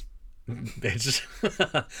yours. It's just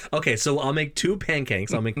okay, so I'll make 2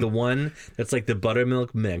 pancakes. I'll make the one that's like the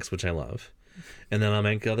buttermilk mix, which I love, and then I'll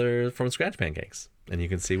make other from scratch pancakes, and you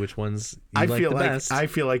can see which ones you like the best. I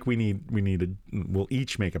feel like we'll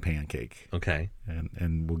each make a pancake. Okay.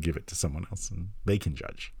 And we'll give it to someone else, and they can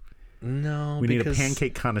judge. No, we need a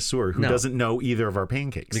pancake connoisseur who doesn't know either of our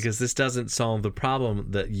pancakes. Because this doesn't solve the problem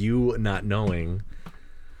that you not knowing.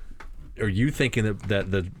 Or you thinking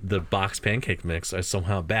that the box pancake mix are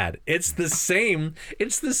somehow bad. It's the same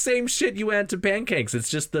shit you add to pancakes. It's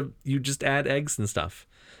just you just add eggs and stuff.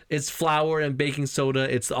 It's flour and baking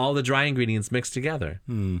soda. It's all the dry ingredients mixed together.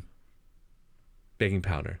 Baking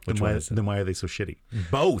powder. Which one is it? Then why are they so shitty?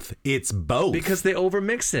 Both. It's both. Because they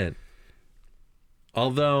overmix it.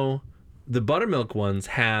 Although the buttermilk ones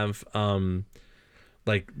have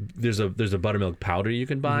like there's a buttermilk powder you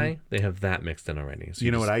can buy. They have that mixed in already. So you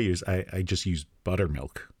know what I use? I just use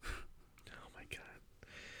buttermilk. Oh my god.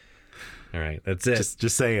 All right, that's it.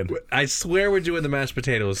 Just saying. I swear we're doing the mashed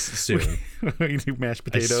potatoes soon. We can do mashed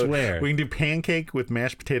potato. I swear. We can do pancake with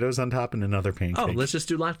mashed potatoes on top and another pancake. Oh, let's just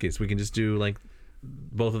do latkes. We can just do like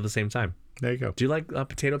both at the same time. There you go. Do you like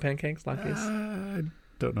potato pancakes, latkes? I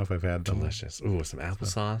don't know if I've had them. Delicious. Ooh, some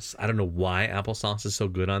applesauce. I don't know why applesauce is so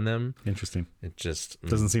good on them. Interesting. It just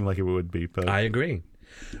Doesn't seem like it would be, but I agree.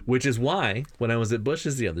 Which is why when I was at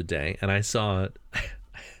Bush's the other day and I saw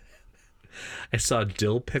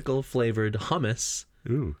dill pickle flavored hummus,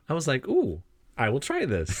 ooh. I was like, ooh, I will try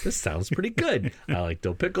this. This sounds pretty good. I like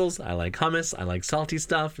dill pickles. I like hummus. I like salty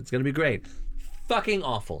stuff. It's going to be great. Fucking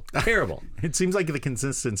awful. Terrible. It seems like the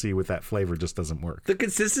consistency with that flavor just doesn't work. The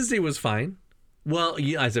consistency was fine. Well,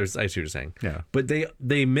 yeah, I see what you're saying. Yeah. But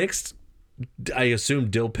they mixed, I assume,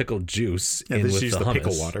 dill pickle juice in with used the hummus.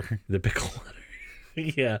 pickle water. The pickle water.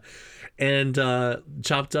 Yeah. And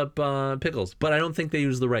chopped up pickles. But I don't think they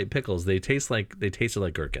use the right pickles. They tasted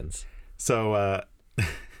like gherkins. So I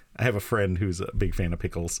have a friend who's a big fan of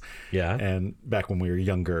pickles. Yeah. And back when we were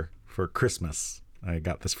younger, for Christmas, I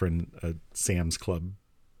got this friend a Sam's Club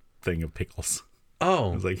thing of pickles.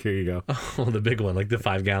 Oh. I was like, here you go. Oh, the big one, like the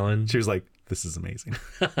 5-gallon. She was like, this is amazing.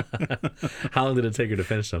 How long did it take her to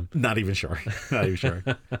finish them? Not even sure.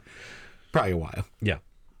 Probably a while. Yeah.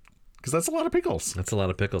 Because that's a lot of pickles. That's a lot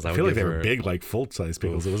of pickles. I feel like they were big, like full-size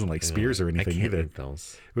pickles. It wasn't like spears or anything I can't either. eat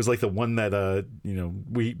those. It was like the one that,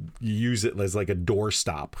 you use it as like a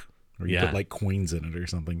doorstop. Or you put like coins in it or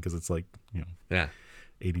something because it's like, yeah,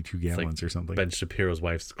 82 gallons or something. Ben Shapiro's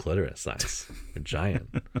wife's clitoris size. They're giant.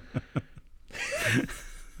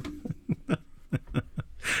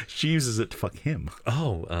 She uses it to fuck him.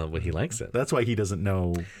 Oh, well, he likes it. That's why he doesn't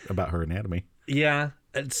know about her anatomy. Yeah.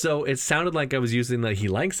 So it sounded like I was using that he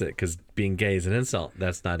likes it because being gay is an insult.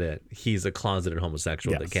 That's not it. He's a closeted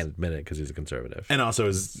homosexual that can't admit it because he's a conservative. And also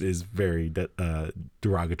is very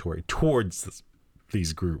derogatory towards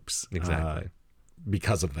these groups. Exactly.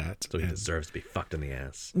 Because of that. So he deserves to be fucked in the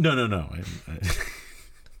ass. No.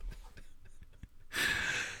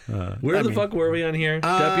 Where the fuck were we on here?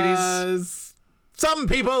 Deputies? Some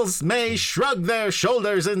peoples may shrug their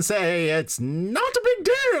shoulders and say it's not a big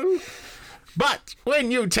deal. But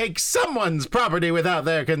when you take someone's property without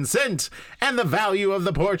their consent and the value of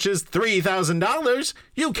the porch is $3,000,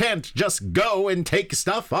 you can't just go and take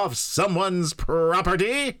stuff off someone's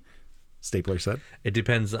property, Stapler said. It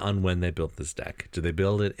depends on when they built this deck. Did they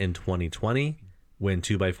build it in 2020 when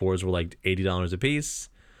 2x4s were like $80 a piece?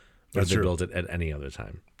 Or did they build it at any other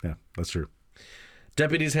time? Yeah, that's true.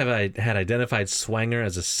 Deputies had identified Swanger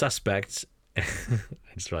as a suspect. I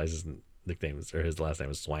just realized his nickname or his last name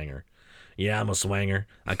was Swanger. Yeah, I'm a Swanger.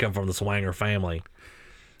 I come from the Swanger family.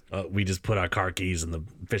 We just put our car keys in the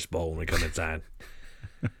fishbowl when we come inside.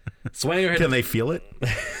 Swanger Can they feel it?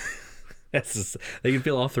 They can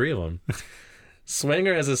feel all three of them.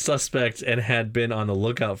 Swanger as a suspect and had been on the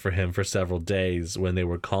lookout for him for several days when they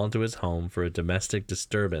were called to his home for a domestic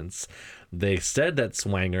disturbance. They said that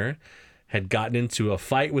Swanger had gotten into a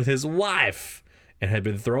fight with his wife and had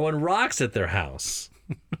been throwing rocks at their house.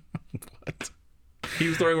 What? He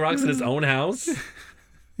was throwing rocks at his own house?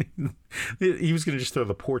 He was going to just throw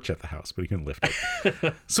the porch at the house, but he couldn't lift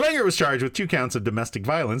it. Swanger was charged with 2 counts of domestic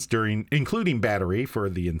violence, including battery for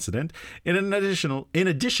the incident, in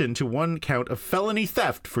addition to 1 count of felony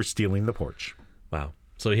theft for stealing the porch. Wow.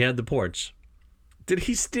 So he had the porch. Did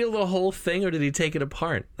he steal the whole thing or did he take it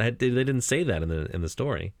apart? They didn't say that in the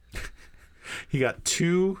story. He got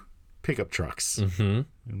 2 pickup trucks and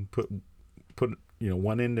put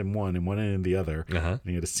one end in one and one end in the other. And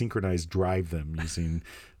he had to synchronize drive them using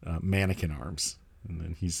mannequin arms. And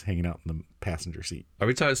then he's hanging out in the passenger seat. Are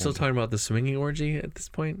we still talking about the swinging orgy at this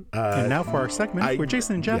point? And now for our segment where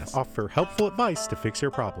Jason and Jeff offer helpful advice to fix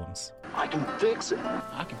your problems. I can fix it.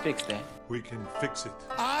 I can fix that. We can fix it.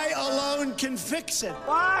 I alone can fix it.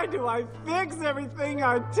 Why do I fix everything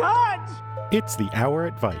I touch? It's the Hour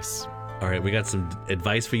Advice. All right, we got some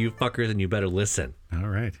advice for you fuckers, and you better listen. All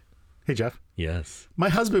right. Hey, Jeff. Yes. My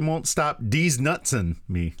husband won't stop D's nutsing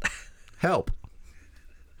me. Help.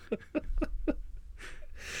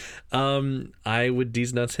 I would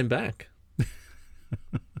D's nuts him back.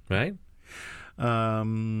 Right? Have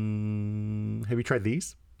you tried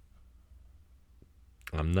these?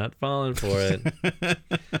 I'm not falling for it.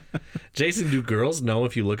 Jason, do girls know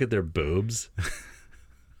if you look at their boobs?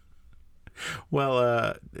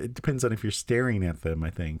 Well, it depends on if you're staring at them, I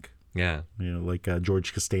think. Yeah. Like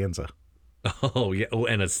George Costanza. Oh, yeah. Oh,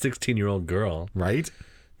 and a 16-year-old girl. Right?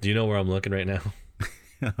 Do you know where I'm looking right now?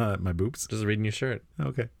 My boobs? Just reading your shirt.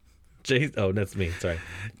 Okay. Oh, that's me. Sorry.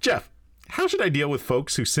 Jeff, how should I deal with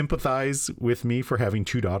folks who sympathize with me for having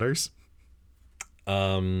 2 daughters?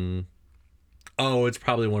 Oh, it's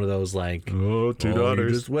probably one of those like, two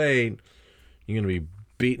daughters. You just wait. You're going to be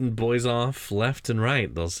beating boys off left and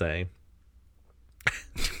right, they'll say.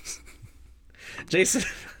 Jason,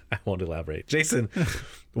 I won't elaborate. Jason,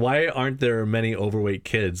 why aren't there many overweight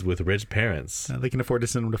kids with rich parents? They can afford to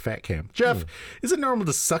send them to fat camp. Jeff, is it normal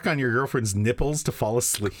to suck on your girlfriend's nipples to fall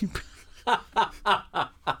asleep?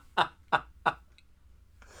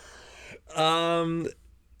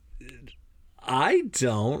 I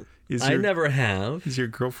don't. I never have. Is your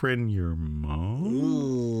girlfriend your mom?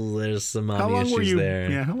 Ooh, there's some mommy issues there.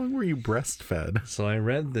 Yeah, how long were you breastfed? So I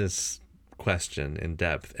read this question in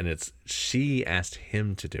depth, and it's she asked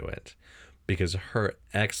him to do it because her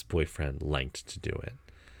ex-boyfriend liked to do it.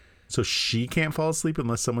 So she can't fall asleep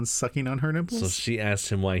unless someone's sucking on her nipples? So she asked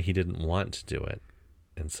him why he didn't want to do it,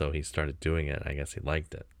 and so he started doing it. I guess he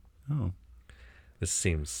liked it. Oh. This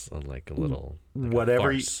seems like a little like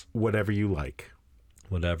whatever a you like.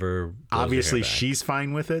 Whatever. Obviously she's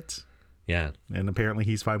fine with it. Yeah. And apparently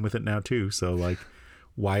he's fine with it now too. So like,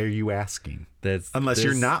 why are you asking? Unless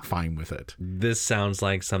you're not fine with it. This sounds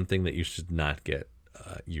like something that you should not get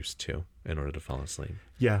used to in order to fall asleep.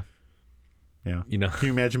 Yeah. Yeah. You know, can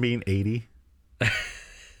you imagine being 80? I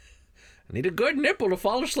need a good nipple to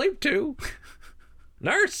fall asleep to.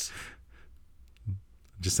 Nurse.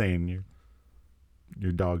 Just saying,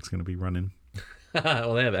 your dog's going to be running.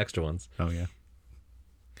 Well, they have extra ones. Oh, yeah.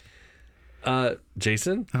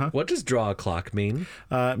 Jason, what does draw a clock mean?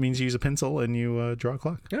 It means you use a pencil and you draw a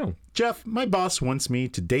clock. Oh. Jeff, my boss wants me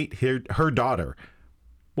to date her daughter.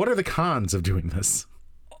 What are the cons of doing this?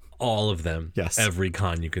 All of them. Yes. Every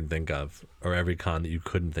con you can think of, or every con that you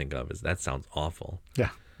couldn't think of. That sounds awful. Yeah.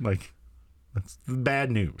 Like, that's bad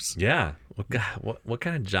news. Yeah. What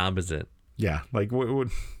kind of job is it? Yeah. Like, what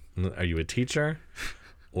are you a teacher?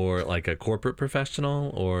 Or like a corporate professional?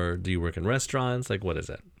 Or do you work in restaurants? Like, what is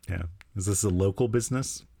it? Yeah. Is this a local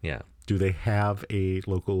business? Yeah. Do they have a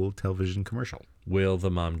local television commercial? Will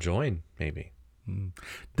the mom join? Maybe.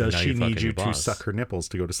 Does she need you to suck her nipples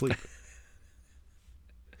to go to sleep?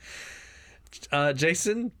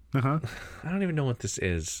 Jason? I don't even know what this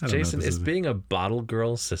is. Jason, is being a bottle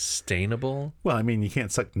girl sustainable? Well, I mean, you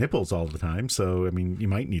can't suck nipples all the time. So, I mean, you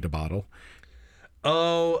might need a bottle.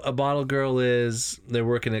 Oh, a bottle girl they're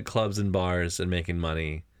working at clubs and bars and making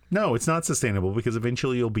money. No, it's not sustainable because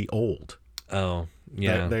eventually you'll be old. Oh,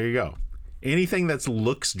 yeah. There you go. Anything that's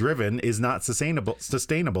looks driven is not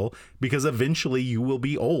sustainable because eventually you will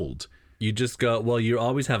be old. You just go, well, you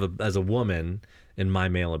always have as a woman, in my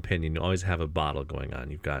male opinion, you always have a bottle going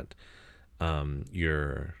on. You've got as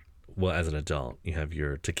an adult, you have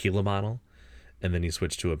your tequila bottle, and then you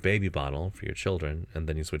switch to a baby bottle for your children, and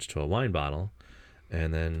then you switch to a wine bottle,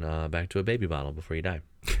 and then back to a baby bottle before you die.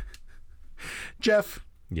 Jeff.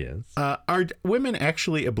 Yes. Are women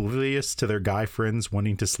actually oblivious to their guy friends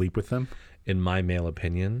wanting to sleep with them? In my male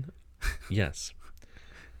opinion, yes.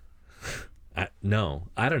 No,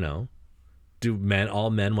 I don't know. Do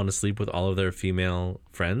all men want to sleep with all of their female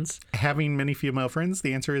friends? Having many female friends,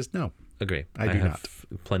 the answer is no. Agree. I do have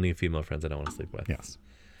not. Plenty of female friends I don't want to sleep with. Yes.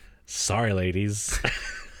 Sorry, ladies.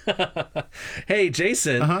 Hey,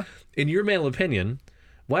 Jason, in your male opinion,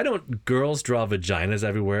 why don't girls draw vaginas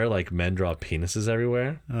everywhere like men draw penises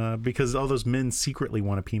everywhere? Because all those men secretly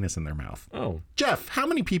want a penis in their mouth. Oh. Jeff, how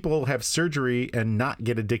many people have surgery and not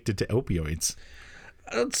get addicted to opioids?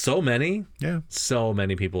 So many. Yeah. So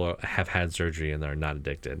many people have had surgery and are not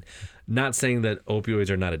addicted. Not saying that opioids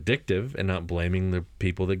are not addictive and not blaming the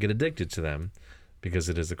people that get addicted to them because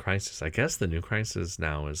it is a crisis. I guess the new crisis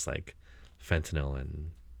now is like fentanyl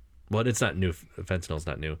and... Well, it's not new. Fentanyl's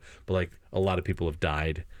not new, but like a lot of people have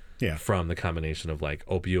died from the combination of like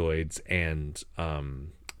opioids and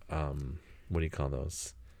what do you call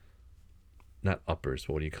those? Not uppers,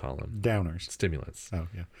 but what do you call them? Downers. Stimulants. Oh,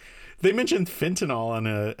 yeah. They mentioned fentanyl on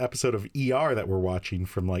an episode of ER that we're watching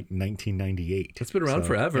from like 1998. It's been around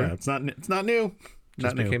forever. Yeah, it's not new.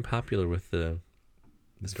 Just became popular with the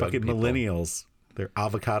fucking people. Millennials. Their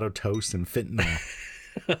avocado toast and fentanyl.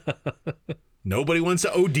 Nobody wants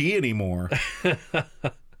to OD anymore.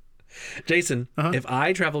 Jason, if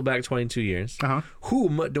I travel back 22 years,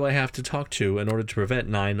 whom do I have to talk to in order to prevent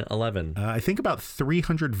 9/11? I think about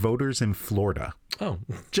 300 voters in Florida. Oh.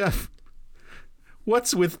 Jeff,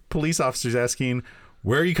 what's with police officers asking,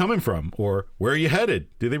 where are you coming from? Or where are you headed?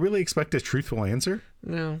 Do they really expect a truthful answer?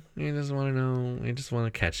 No, he doesn't want to know. He just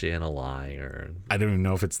want to catch you in a lie. Or I don't even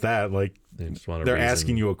know if it's that. Like, they're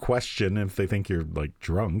asking you a question if they think you're like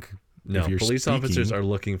drunk. No, police officers are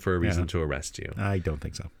looking for a reason to arrest you. I don't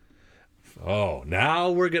think so. Oh, now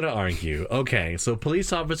we're going to argue. Okay, so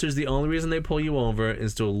police officers, the only reason they pull you over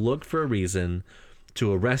is to look for a reason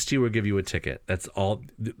to arrest you or give you a ticket. That's all.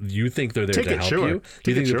 You think they're there Ticket, to help sure. you?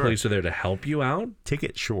 Do you think Ticket, the police are there to help you out?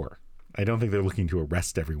 Ticket, sure. I don't think they're looking to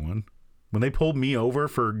arrest everyone. When they pulled me over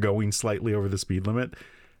for going slightly over the speed limit,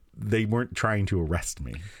 they weren't trying to arrest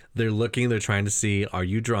me. They're trying to see, are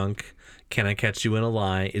you drunk? Can I catch you in a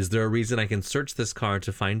lie? Is there a reason I can search this car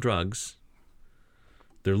to find drugs?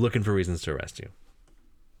 They're looking for reasons to arrest you.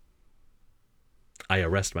 I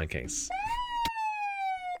arrest my case.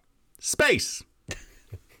 Space!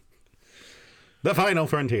 The final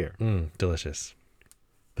frontier. Delicious.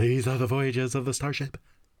 These are the voyages of the Starship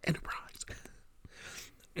Enterprise.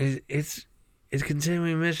 It's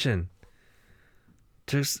continuing mission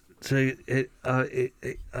to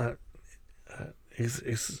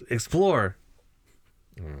explore.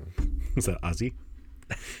 Is that Ozzy?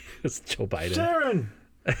 It's Joe Biden. Sharon!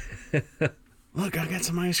 Look, I got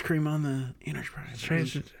some ice cream on the Enterprise.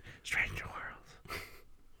 Strange world.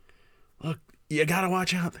 Look, you gotta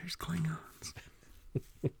watch out. There's Klingons.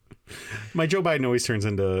 My Joe Biden always turns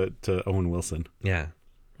into Owen Wilson. Yeah.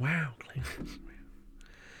 Wow. Klingons.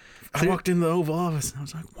 I walked into the Oval Office and I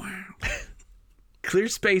was like, wow. Clear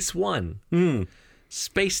Space 1.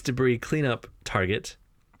 Space debris cleanup target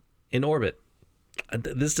in orbit.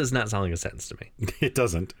 This does not sound like a sentence to me. It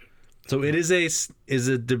doesn't. So it is a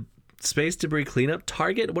space debris cleanup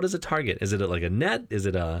target? What is a target? Is it like a net? Is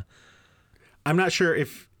it a... I'm not sure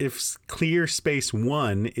if Clear Space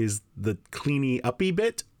 1 is the cleany uppy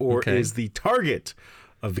bit or is the target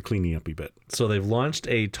of the cleany uppy bit. So they've launched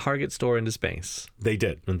a Target store into space. They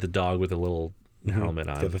did. And the dog with a little helmet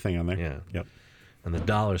on. Got the thing on there. Yeah. Yep. And the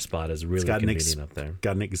dollar spot is really convenient up there.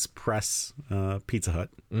 Got an express Pizza Hut.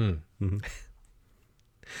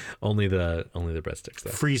 Only the breadsticks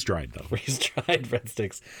though. Freeze dried though. Freeze dried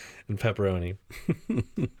breadsticks and pepperoni.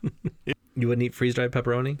 You wouldn't eat freeze dried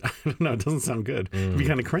pepperoni? I don't know. It doesn't sound good. It'd be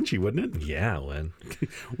kind of crunchy, wouldn't it? Yeah, it would.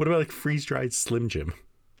 What about like freeze dried Slim Jim?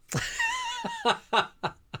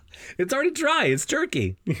 It's already dry. It's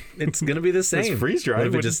jerky. It's gonna be the same. It's freeze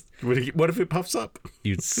dried. What if it puffs up?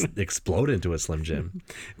 You'd explode into a Slim Jim?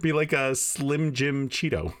 It'd be like a Slim Jim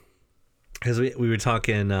Cheeto. Because we were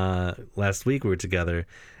talking last week, we were together,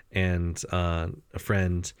 and a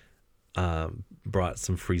friend brought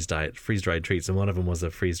some freeze dried treats, and one of them was a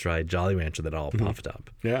freeze dried Jolly Rancher that all puffed up.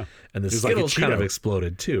 Yeah, and the Skittles kind of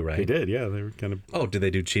exploded too, right? They did. Yeah, they were kind of. Oh, did they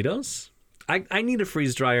do Cheetos? I need a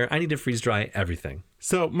freeze dryer. I need to freeze dry everything.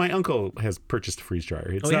 So my uncle has purchased a freeze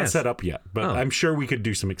dryer. It's not set up yet, but I'm sure we could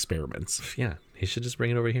do some experiments. Yeah, he should just bring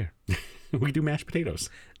it over here. We do mashed potatoes.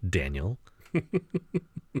 Daniel.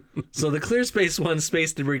 So the Clear Space 1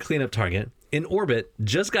 space debris cleanup target in orbit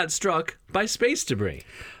just got struck by space debris.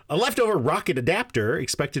 A leftover rocket adapter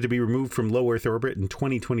expected to be removed from low Earth orbit in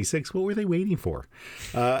 2026. What were they waiting for?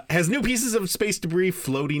 Has new pieces of space debris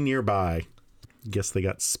floating nearby. Guess they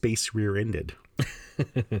got space rear-ended.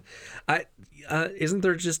 Isn't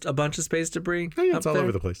there just a bunch of space debris? Oh, yeah, it's all there?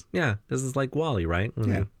 over the place. Yeah, this is like Wall-E, right?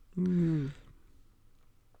 Yeah.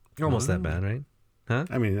 Almost that bad, right? Huh?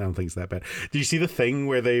 I mean, I don't think it's that bad. Do you see the thing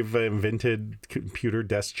where they've invented computer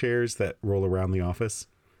desk chairs that roll around the office?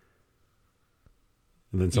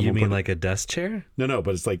 And then you mean like a desk chair? No,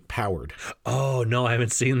 but it's like powered. Oh, no, I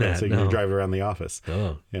haven't seen that. Yeah, so you can drive around the office.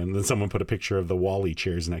 Oh. And then someone put a picture of the Wall-E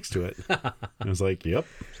chairs next to it. I was like, yep,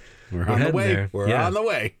 we're on the way. There. We're on the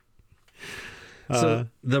way. So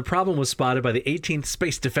the problem was spotted by the 18th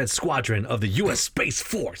Space Defense Squadron of the U.S. Space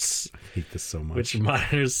Force. I hate this so much. Which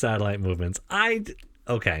monitors satellite movements.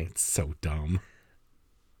 Okay. It's so dumb.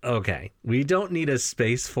 Okay. We don't need a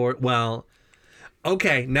Space Force. Well,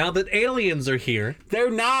 okay. Now that aliens are here.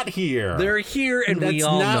 They're not here. They're here and we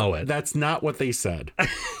all know it. That's not what they said.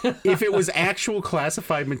 If it was actual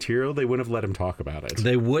classified material, they wouldn't have let him talk about it.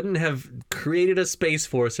 They wouldn't have created a Space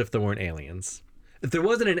Force if there weren't aliens. If there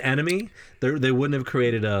wasn't an enemy, they wouldn't have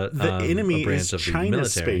created the enemy a branch is of the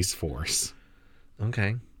China's military. Space Force.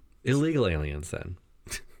 Okay. Illegal aliens then.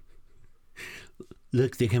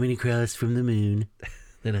 Look, they're coming across from the moon.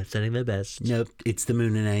 They're not sending their best. Nope, it's the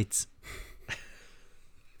Moonanites.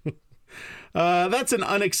 That's an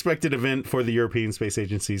unexpected event for the European Space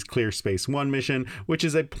Agency's Clear Space 1 mission, which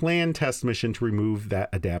is a planned test mission to remove that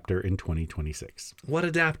adapter in 2026. What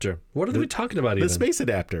adapter? What are we talking about even? The space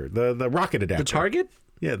adapter, the rocket adapter. The target?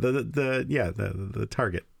 Yeah, the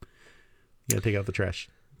target. You gotta take out the trash.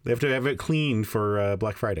 They have to have it cleaned for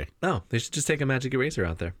Black Friday. Oh, they should just take a magic eraser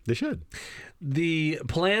out there. They should. The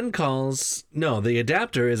the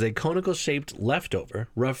adapter is a conical shaped leftover,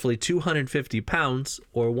 roughly 250 pounds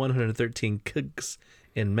or 113 kgs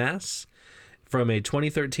in mass, from a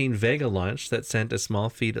 2013 Vega launch that sent a small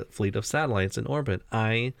fleet of satellites in orbit.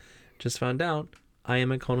 I just found out I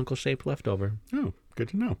am a conical shaped leftover. Oh. Good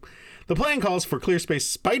to know. The plan calls for ClearSpace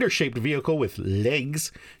spider-shaped vehicle with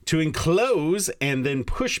legs to enclose and then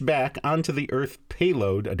push back onto the Earth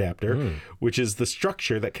payload adapter, which is the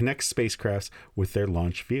structure that connects spacecrafts with their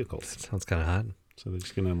launch vehicles. Sounds kind of hot. So they're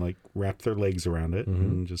just going to like wrap their legs around it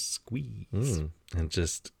and just squeeze. And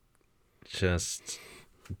just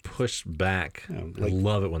push back. Yeah, I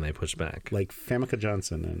love it when they push back. Like Famke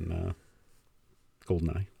Johnson and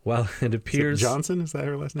Goldeneye. Well, it appears... Johnson? Is that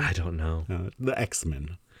her last name? I don't know. The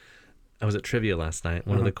X-Men. I was at trivia last night.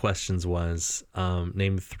 One of the questions was,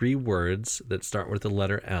 name 3 words that start with the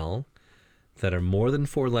letter L that are more than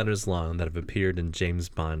 4 letters long that have appeared in James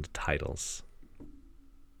Bond titles.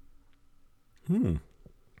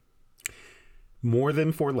 More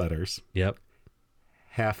than 4 letters. Yep.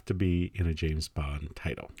 Have to be in a James Bond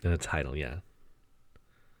title. In a title, yeah.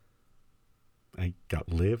 I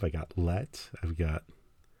got live. I got let. I've got...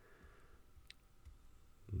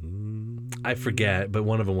 I forget, but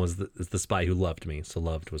one of them was the spy who loved me. So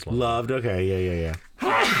loved was one. Loved. Okay. Yeah.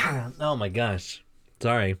 Oh my gosh.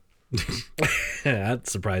 Sorry. That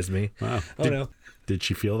surprised me. Wow. Oh no. Did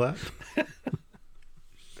she feel that?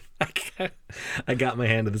 I got my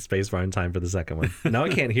hand to the space bar in time for the second one. Now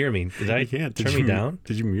it can't hear me. Did I turn me down?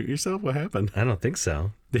 Did you mute yourself? What happened? I don't think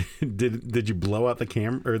so. Did you blow out the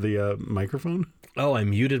camera or the microphone? Oh, I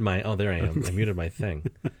muted my... Oh, there I am. I muted my thing.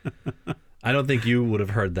 I don't think you would have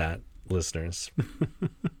heard that, listeners.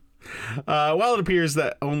 While it appears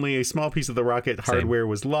that only a small piece of the rocket hardware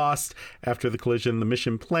was lost after the collision, the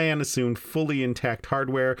mission plan assumed fully intact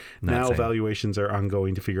hardware. Now evaluations are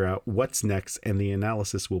ongoing to figure out what's next, and the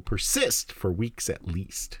analysis will persist for weeks at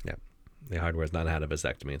least. Yeah, the hardware is not had a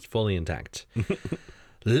vasectomy. It's fully intact.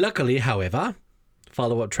 Luckily, however,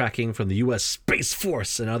 follow-up tracking from the U.S. Space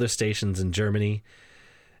Force and other stations in Germany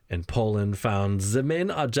and Poland found the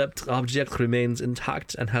main object remains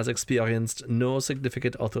intact and has experienced no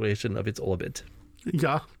significant alteration of its orbit.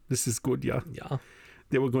 Yeah, this is good, yeah. Yeah.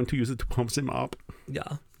 They were going to use it to pump them up.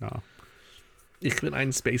 Ja. Ja. Ich bin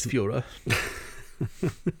ein Spaceführer.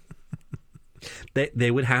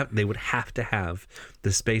 They would have to have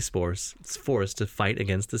the Space Force to fight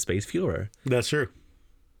against the Space Führer. That's true.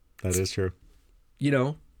 That is true. You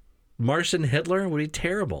know, Martian Hitler would be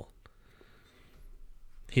terrible.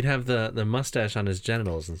 He'd have the mustache on his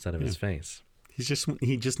genitals instead of his face. He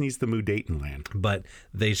just needs the Mudaten land. But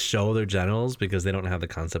they show their genitals because they don't have the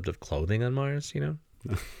concept of clothing on Mars, you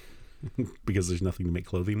know? Because there's nothing to make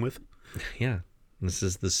clothing with? Yeah. This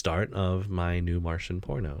is the start of my new Martian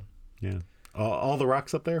porno. Yeah. All the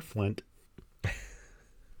rocks up there, Flint.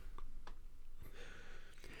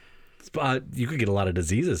 You could get a lot of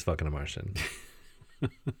diseases fucking a Martian.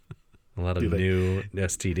 A lot of new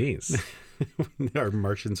STDs. Are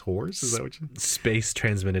Martians whores? Is that what you... Space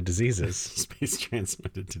transmitted diseases. Space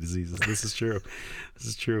transmitted diseases. This is true. This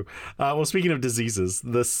is true. Well, speaking of diseases,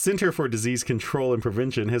 the Center for Disease Control and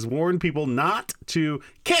Prevention has warned people not to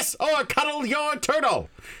kiss or cuddle your turtle.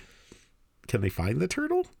 Can they find the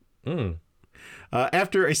turtle?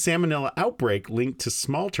 After a salmonella outbreak linked to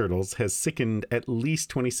small turtles has sickened at least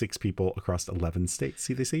 26 people across 11 states.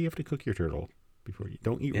 See, they say you have to cook your turtle before you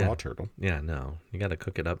don't eat raw turtle. Yeah, no, you got to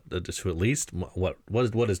cook it up to at least what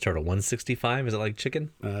is turtle 165? Is it like chicken?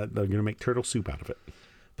 They're gonna make turtle soup out of it.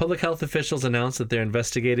 Public health officials announced that they're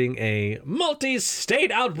investigating a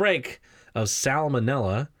multi-state outbreak of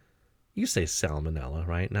salmonella. You say salmonella,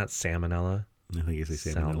 right? Not salmonella. I think you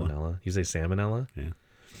say salmonella. You say salmonella? Yeah.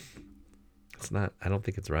 It's not. I don't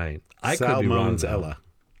think it's right. I could be wrong. Salmonella.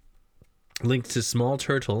 Linked to small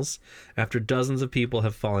turtles after dozens of people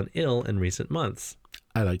have fallen ill in recent months.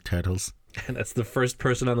 I like turtles. And that's the first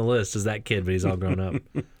person on the list is that kid, but he's all grown up.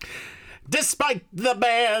 Despite the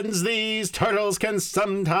bans, these turtles can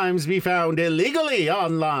sometimes be found illegally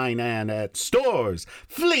online and at stores,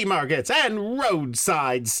 flea markets, and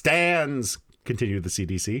roadside stands. Continued the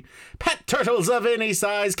CDC. Pet turtles of any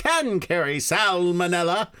size can carry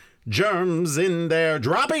salmonella germs in their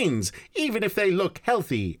droppings, even if they look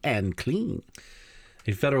healthy and clean.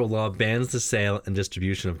 A federal law bans the sale and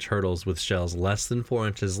distribution of turtles with shells less than 4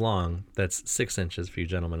 inches long, that's 6 inches for you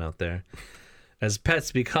gentlemen out there, as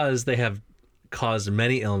pets because they have caused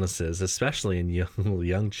many illnesses, especially in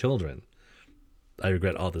young children. I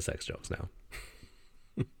regret all the sex jokes now.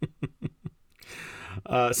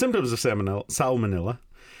 Symptoms of salmonella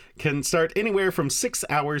can start anywhere from 6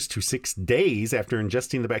 hours to 6 days after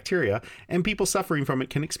ingesting the bacteria, and people suffering from it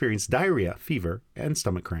can experience diarrhea, fever, and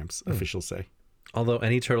stomach cramps, officials say. Although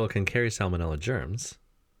any turtle can carry salmonella germs,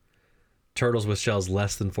 turtles with shells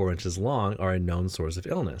less than 4 inches long are a known source of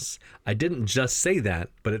illness. I didn't just say that,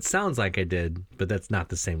 but it sounds like I did, but that's not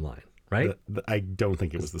the same line, right? I don't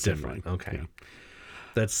think it was the same line. Okay.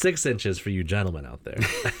 That's 6 inches for you gentlemen out there.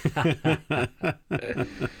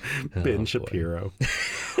 Ben Shapiro.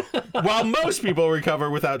 While most people recover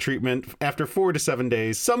without treatment after 4 to 7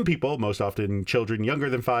 days, some people, most often children younger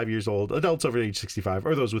than 5 years old, adults over age 65,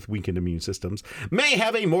 or those with weakened immune systems, may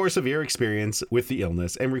have a more severe experience with the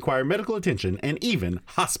illness and require medical attention and even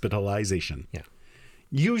hospitalization. Yeah.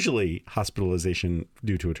 Usually, hospitalization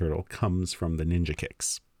due to a turtle comes from the ninja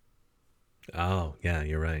kicks. Oh, yeah,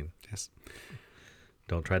 you're right. Yes.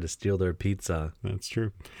 Don't try to steal their pizza. That's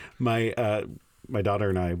true. My daughter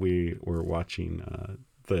and I, we were watching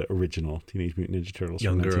the original Teenage Mutant Ninja Turtles.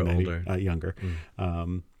 Younger from or older? Younger.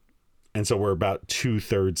 And so we're about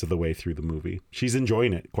 2/3 of the way through the movie. She's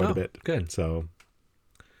enjoying it quite a bit. Good. So,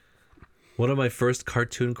 one of my first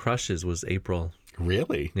cartoon crushes was April.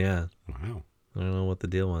 really? Yeah. Wow. I don't know what the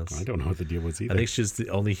deal was. I don't know what the deal was either. I think she's the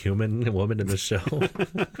only human woman in the show.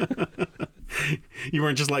 You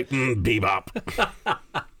weren't just like, Bebop.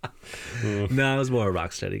 No, I was more a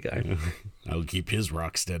Rocksteady guy. I'll keep his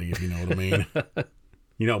rock steady, if you know what I mean.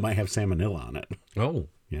 You know, it might have salmonella on it. Oh.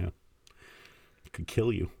 Yeah. It could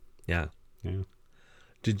kill you. Yeah. Yeah.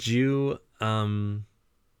 Did you I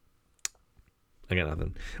got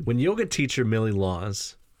nothing. When yoga teacher Millie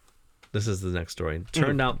Laws, this is the next story,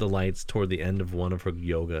 turned out the lights toward the end of one of her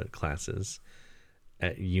yoga classes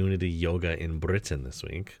at Unity Yoga in Britain this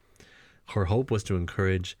week. Her hope was to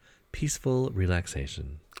encourage peaceful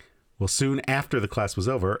relaxation. Well, soon after the class was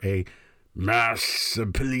over, a mass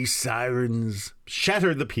of police sirens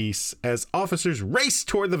shattered the peace as officers raced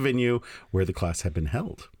toward the venue where the class had been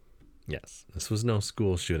held. Yes, this was no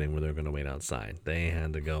school shooting where they're going to wait outside. They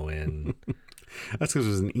had to go in That's because it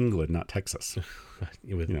was in England, not Texas.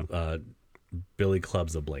 with billy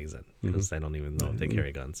clubs ablazing, because I don't even know if they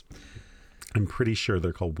carry guns. I'm pretty sure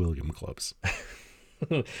they're called William clubs.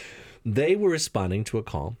 They were responding to a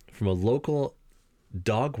call from a local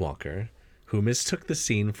dog walker who mistook the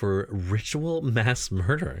scene for ritual mass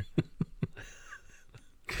murder.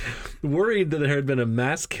 Worried that there had been a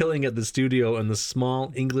mass killing at the studio in the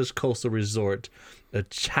small English coastal resort at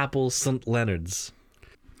Chapel St. Leonard's.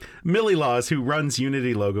 Millie Laws, who runs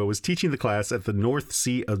Unity Logo, was teaching the class at the North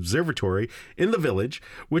Sea Observatory in the village,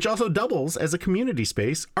 which also doubles as a community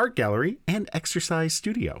space, art gallery, and exercise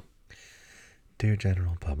studio. Dear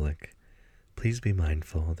general public, please be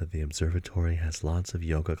mindful that the observatory has lots of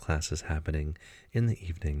yoga classes happening in the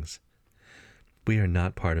evenings. We are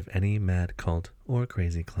not part of any mad cult or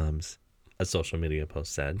crazy clubs, a social media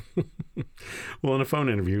post said. Well, in a phone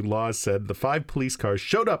interview, Laws said the 5 police cars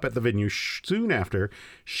showed up at the venue soon after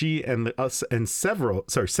she and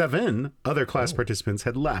seven other class participants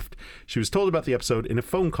had left. She was told about the episode in a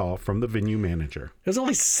phone call from the venue manager. There's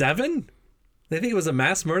only 7? They think it was a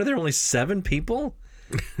mass murder? There were only 7 people?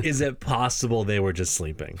 Is it possible they were just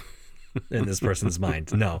sleeping in this person's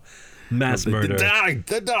mind? No. Mass murder.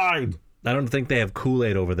 They died. I don't think they have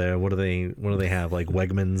Kool-Aid over there. What do they have? Like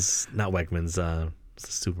Wegmans? Not Wegmans. It's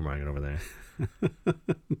a supermarket over there.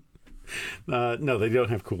 No, they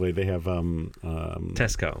don't have Kool-Aid. They have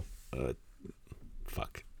Tesco.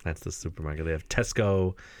 Fuck. That's the supermarket. They have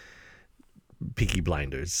Tesco Peaky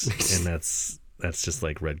Blinders, and that's just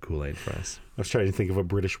like red Kool-Aid for us. I was trying to think of a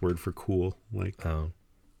British word for cool, like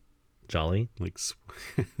Jolly, like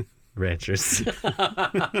Ranchers.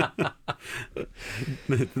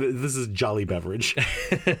 This is Jolly Beverage.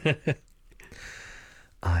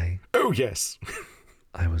 Oh yes.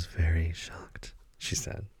 I was very shocked, she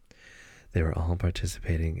said. They were all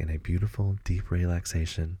participating in a beautiful, deep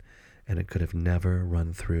relaxation, and it could have never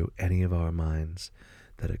run through any of our minds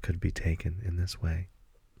that it could be taken in this way.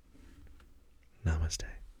 Namaste.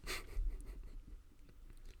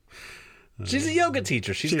 She's a yoga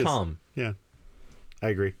teacher. She's calm. Yeah, I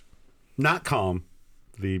agree. Not calm.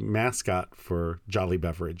 The mascot for Jolly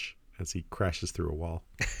Beverage as he crashes through a wall.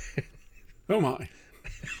 Oh my.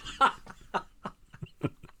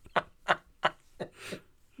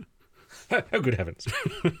 Oh, good heavens.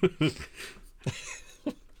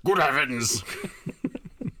 Good heavens.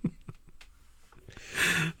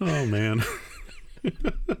 Oh man.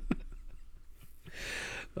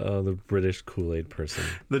 Oh, the British Kool-Aid person.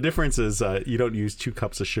 The difference is you don't use 2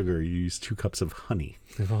 cups of sugar. You use 2 cups of honey.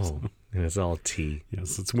 Oh, and it's all tea.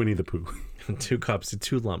 Yes, it's Winnie the Pooh. 2 cups,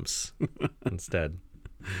 2 lumps instead.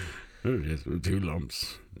 Oh, yes, 2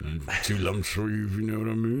 lumps. 2 lumps for you, if you know what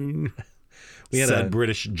I mean. We had Said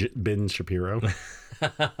British Ben Shapiro. So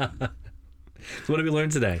what did we learn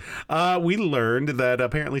today? We learned that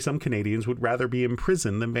apparently some Canadians would rather be in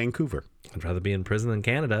prison than Vancouver. I'd rather be in prison than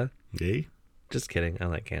Canada. Eh? Just kidding. I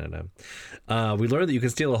like Canada. We learned that you can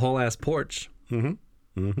steal a whole ass porch. Mm-hmm.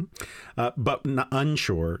 but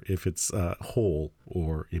unsure if it's whole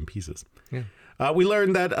or in pieces. Yeah. We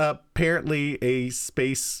learned that apparently a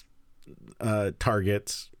space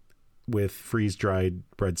target with freeze-dried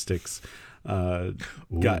breadsticks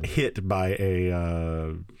got hit by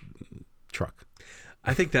a truck.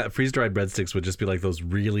 I think that freeze-dried breadsticks would just be like those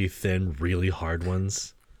really thin, really hard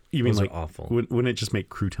ones. You mean those like are awful? Wouldn't it just make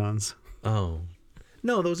croutons? Oh,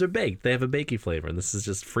 no, those are baked. They have a bakey flavor, and this is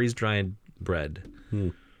just freeze-dried bread.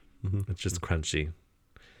 It's just crunchy.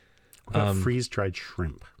 What about freeze-dried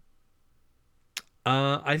shrimp?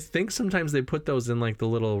 I think sometimes they put those in like the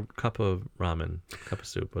little cup of ramen, cup of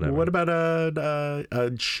soup, whatever. What about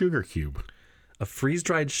a sugar cube? A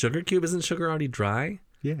freeze-dried sugar cube? Isn't sugar already dry?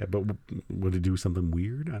 Yeah, but would it do something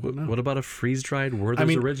weird? I don't know. What about a freeze-dried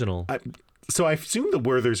Werther's Original? So I assume the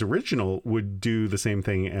Werther's Original would do the same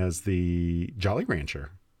thing as the Jolly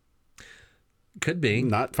Rancher. Could be.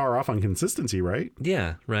 Not far off on consistency, right?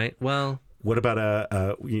 Yeah, right. Well, what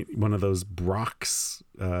about one of those Brock's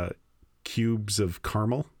cubes of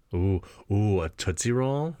caramel? Ooh, a Tootsie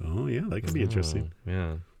Roll? Oh, yeah, that could be interesting.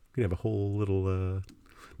 Yeah. We could have a whole little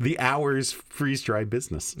the hours freeze-dried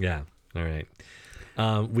business. Yeah, all right.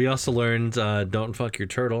 We also learned don't fuck your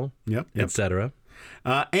turtle, etc.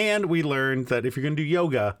 And we learned that if you're going to do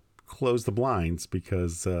yoga, close the blinds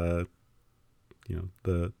because the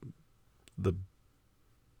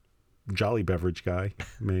jolly beverage guy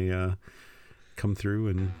may come through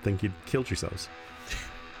and think you'd killed yourselves.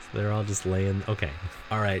 So they're all just laying. Okay,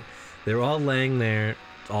 all right. They're all laying there,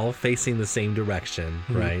 all facing the same direction,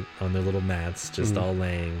 right, on their little mats, just all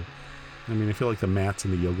laying. I mean, I feel like the mats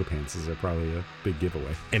and the yoga pants are probably a big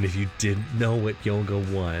giveaway. And if you didn't know what yoga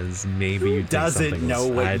was, maybe you doesn't know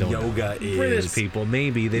what yoga is. British people,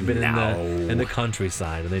 maybe they've been in the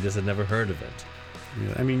countryside and they just had never heard of it.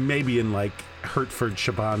 Yeah, I mean, maybe in like Hertford,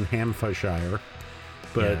 Shaban, Hampshire,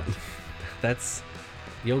 but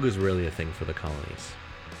yoga's really a thing for the colonies.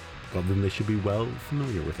 Well, then they should be well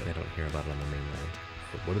familiar with it. They don't hear about it on the mainland.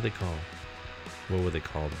 But what do they call? What were they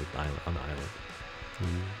called on the island?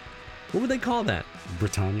 What would they call that?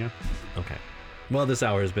 Britannia. Okay. Well, this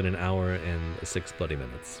hour has been an hour and 6 bloody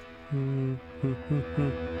minutes.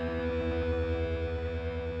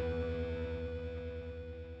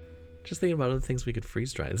 Just thinking about other things we could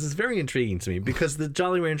freeze dry. This is very intriguing to me because the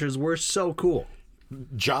Jolly Ranchers were so cool.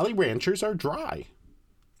 Jolly Ranchers are dry.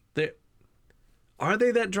 Are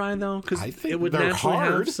they that dry though? Because I think it would they're naturally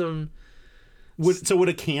hard. have some. So would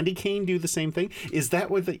a candy cane do the same thing? Is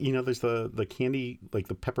that what there's the candy, like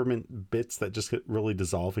the peppermint bits that just really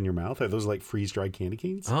dissolve in your mouth? Are those like freeze-dried candy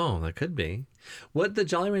canes? Oh, that could be. What the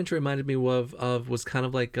Jolly Rancher reminded me of was kind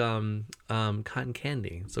of like cotton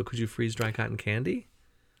candy. So could you freeze dry cotton candy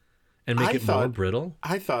and make it more brittle?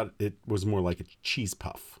 I thought it was more like a cheese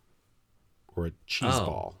puff or a cheese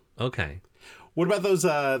ball. Okay. What about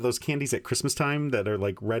those candies at Christmas time that are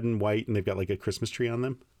like red and white and they've got like a Christmas tree on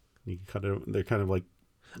them? You can they're kind of like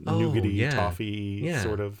nougaty, toffee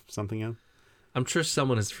sort of something. Yeah. I'm sure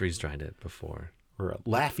someone has freeze dried it before. Or a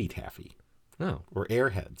Laffy Taffy. Oh. Or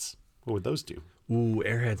Airheads. What would those do? Ooh,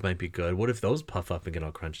 Airheads might be good. What if those puff up and get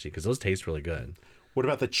all crunchy? Because those taste really good. What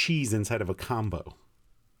about the cheese inside of a combo?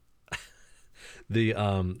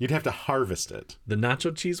 You'd have to harvest it. The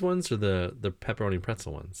nacho cheese ones or the pepperoni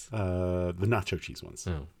pretzel ones? The nacho cheese ones.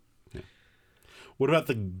 Oh. Yeah. What about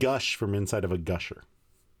the gush from inside of a gusher?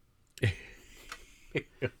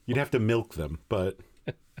 You'd have to milk them, but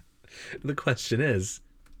the question is,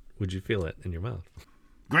 would you feel it in your mouth?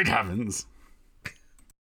 Great heavens.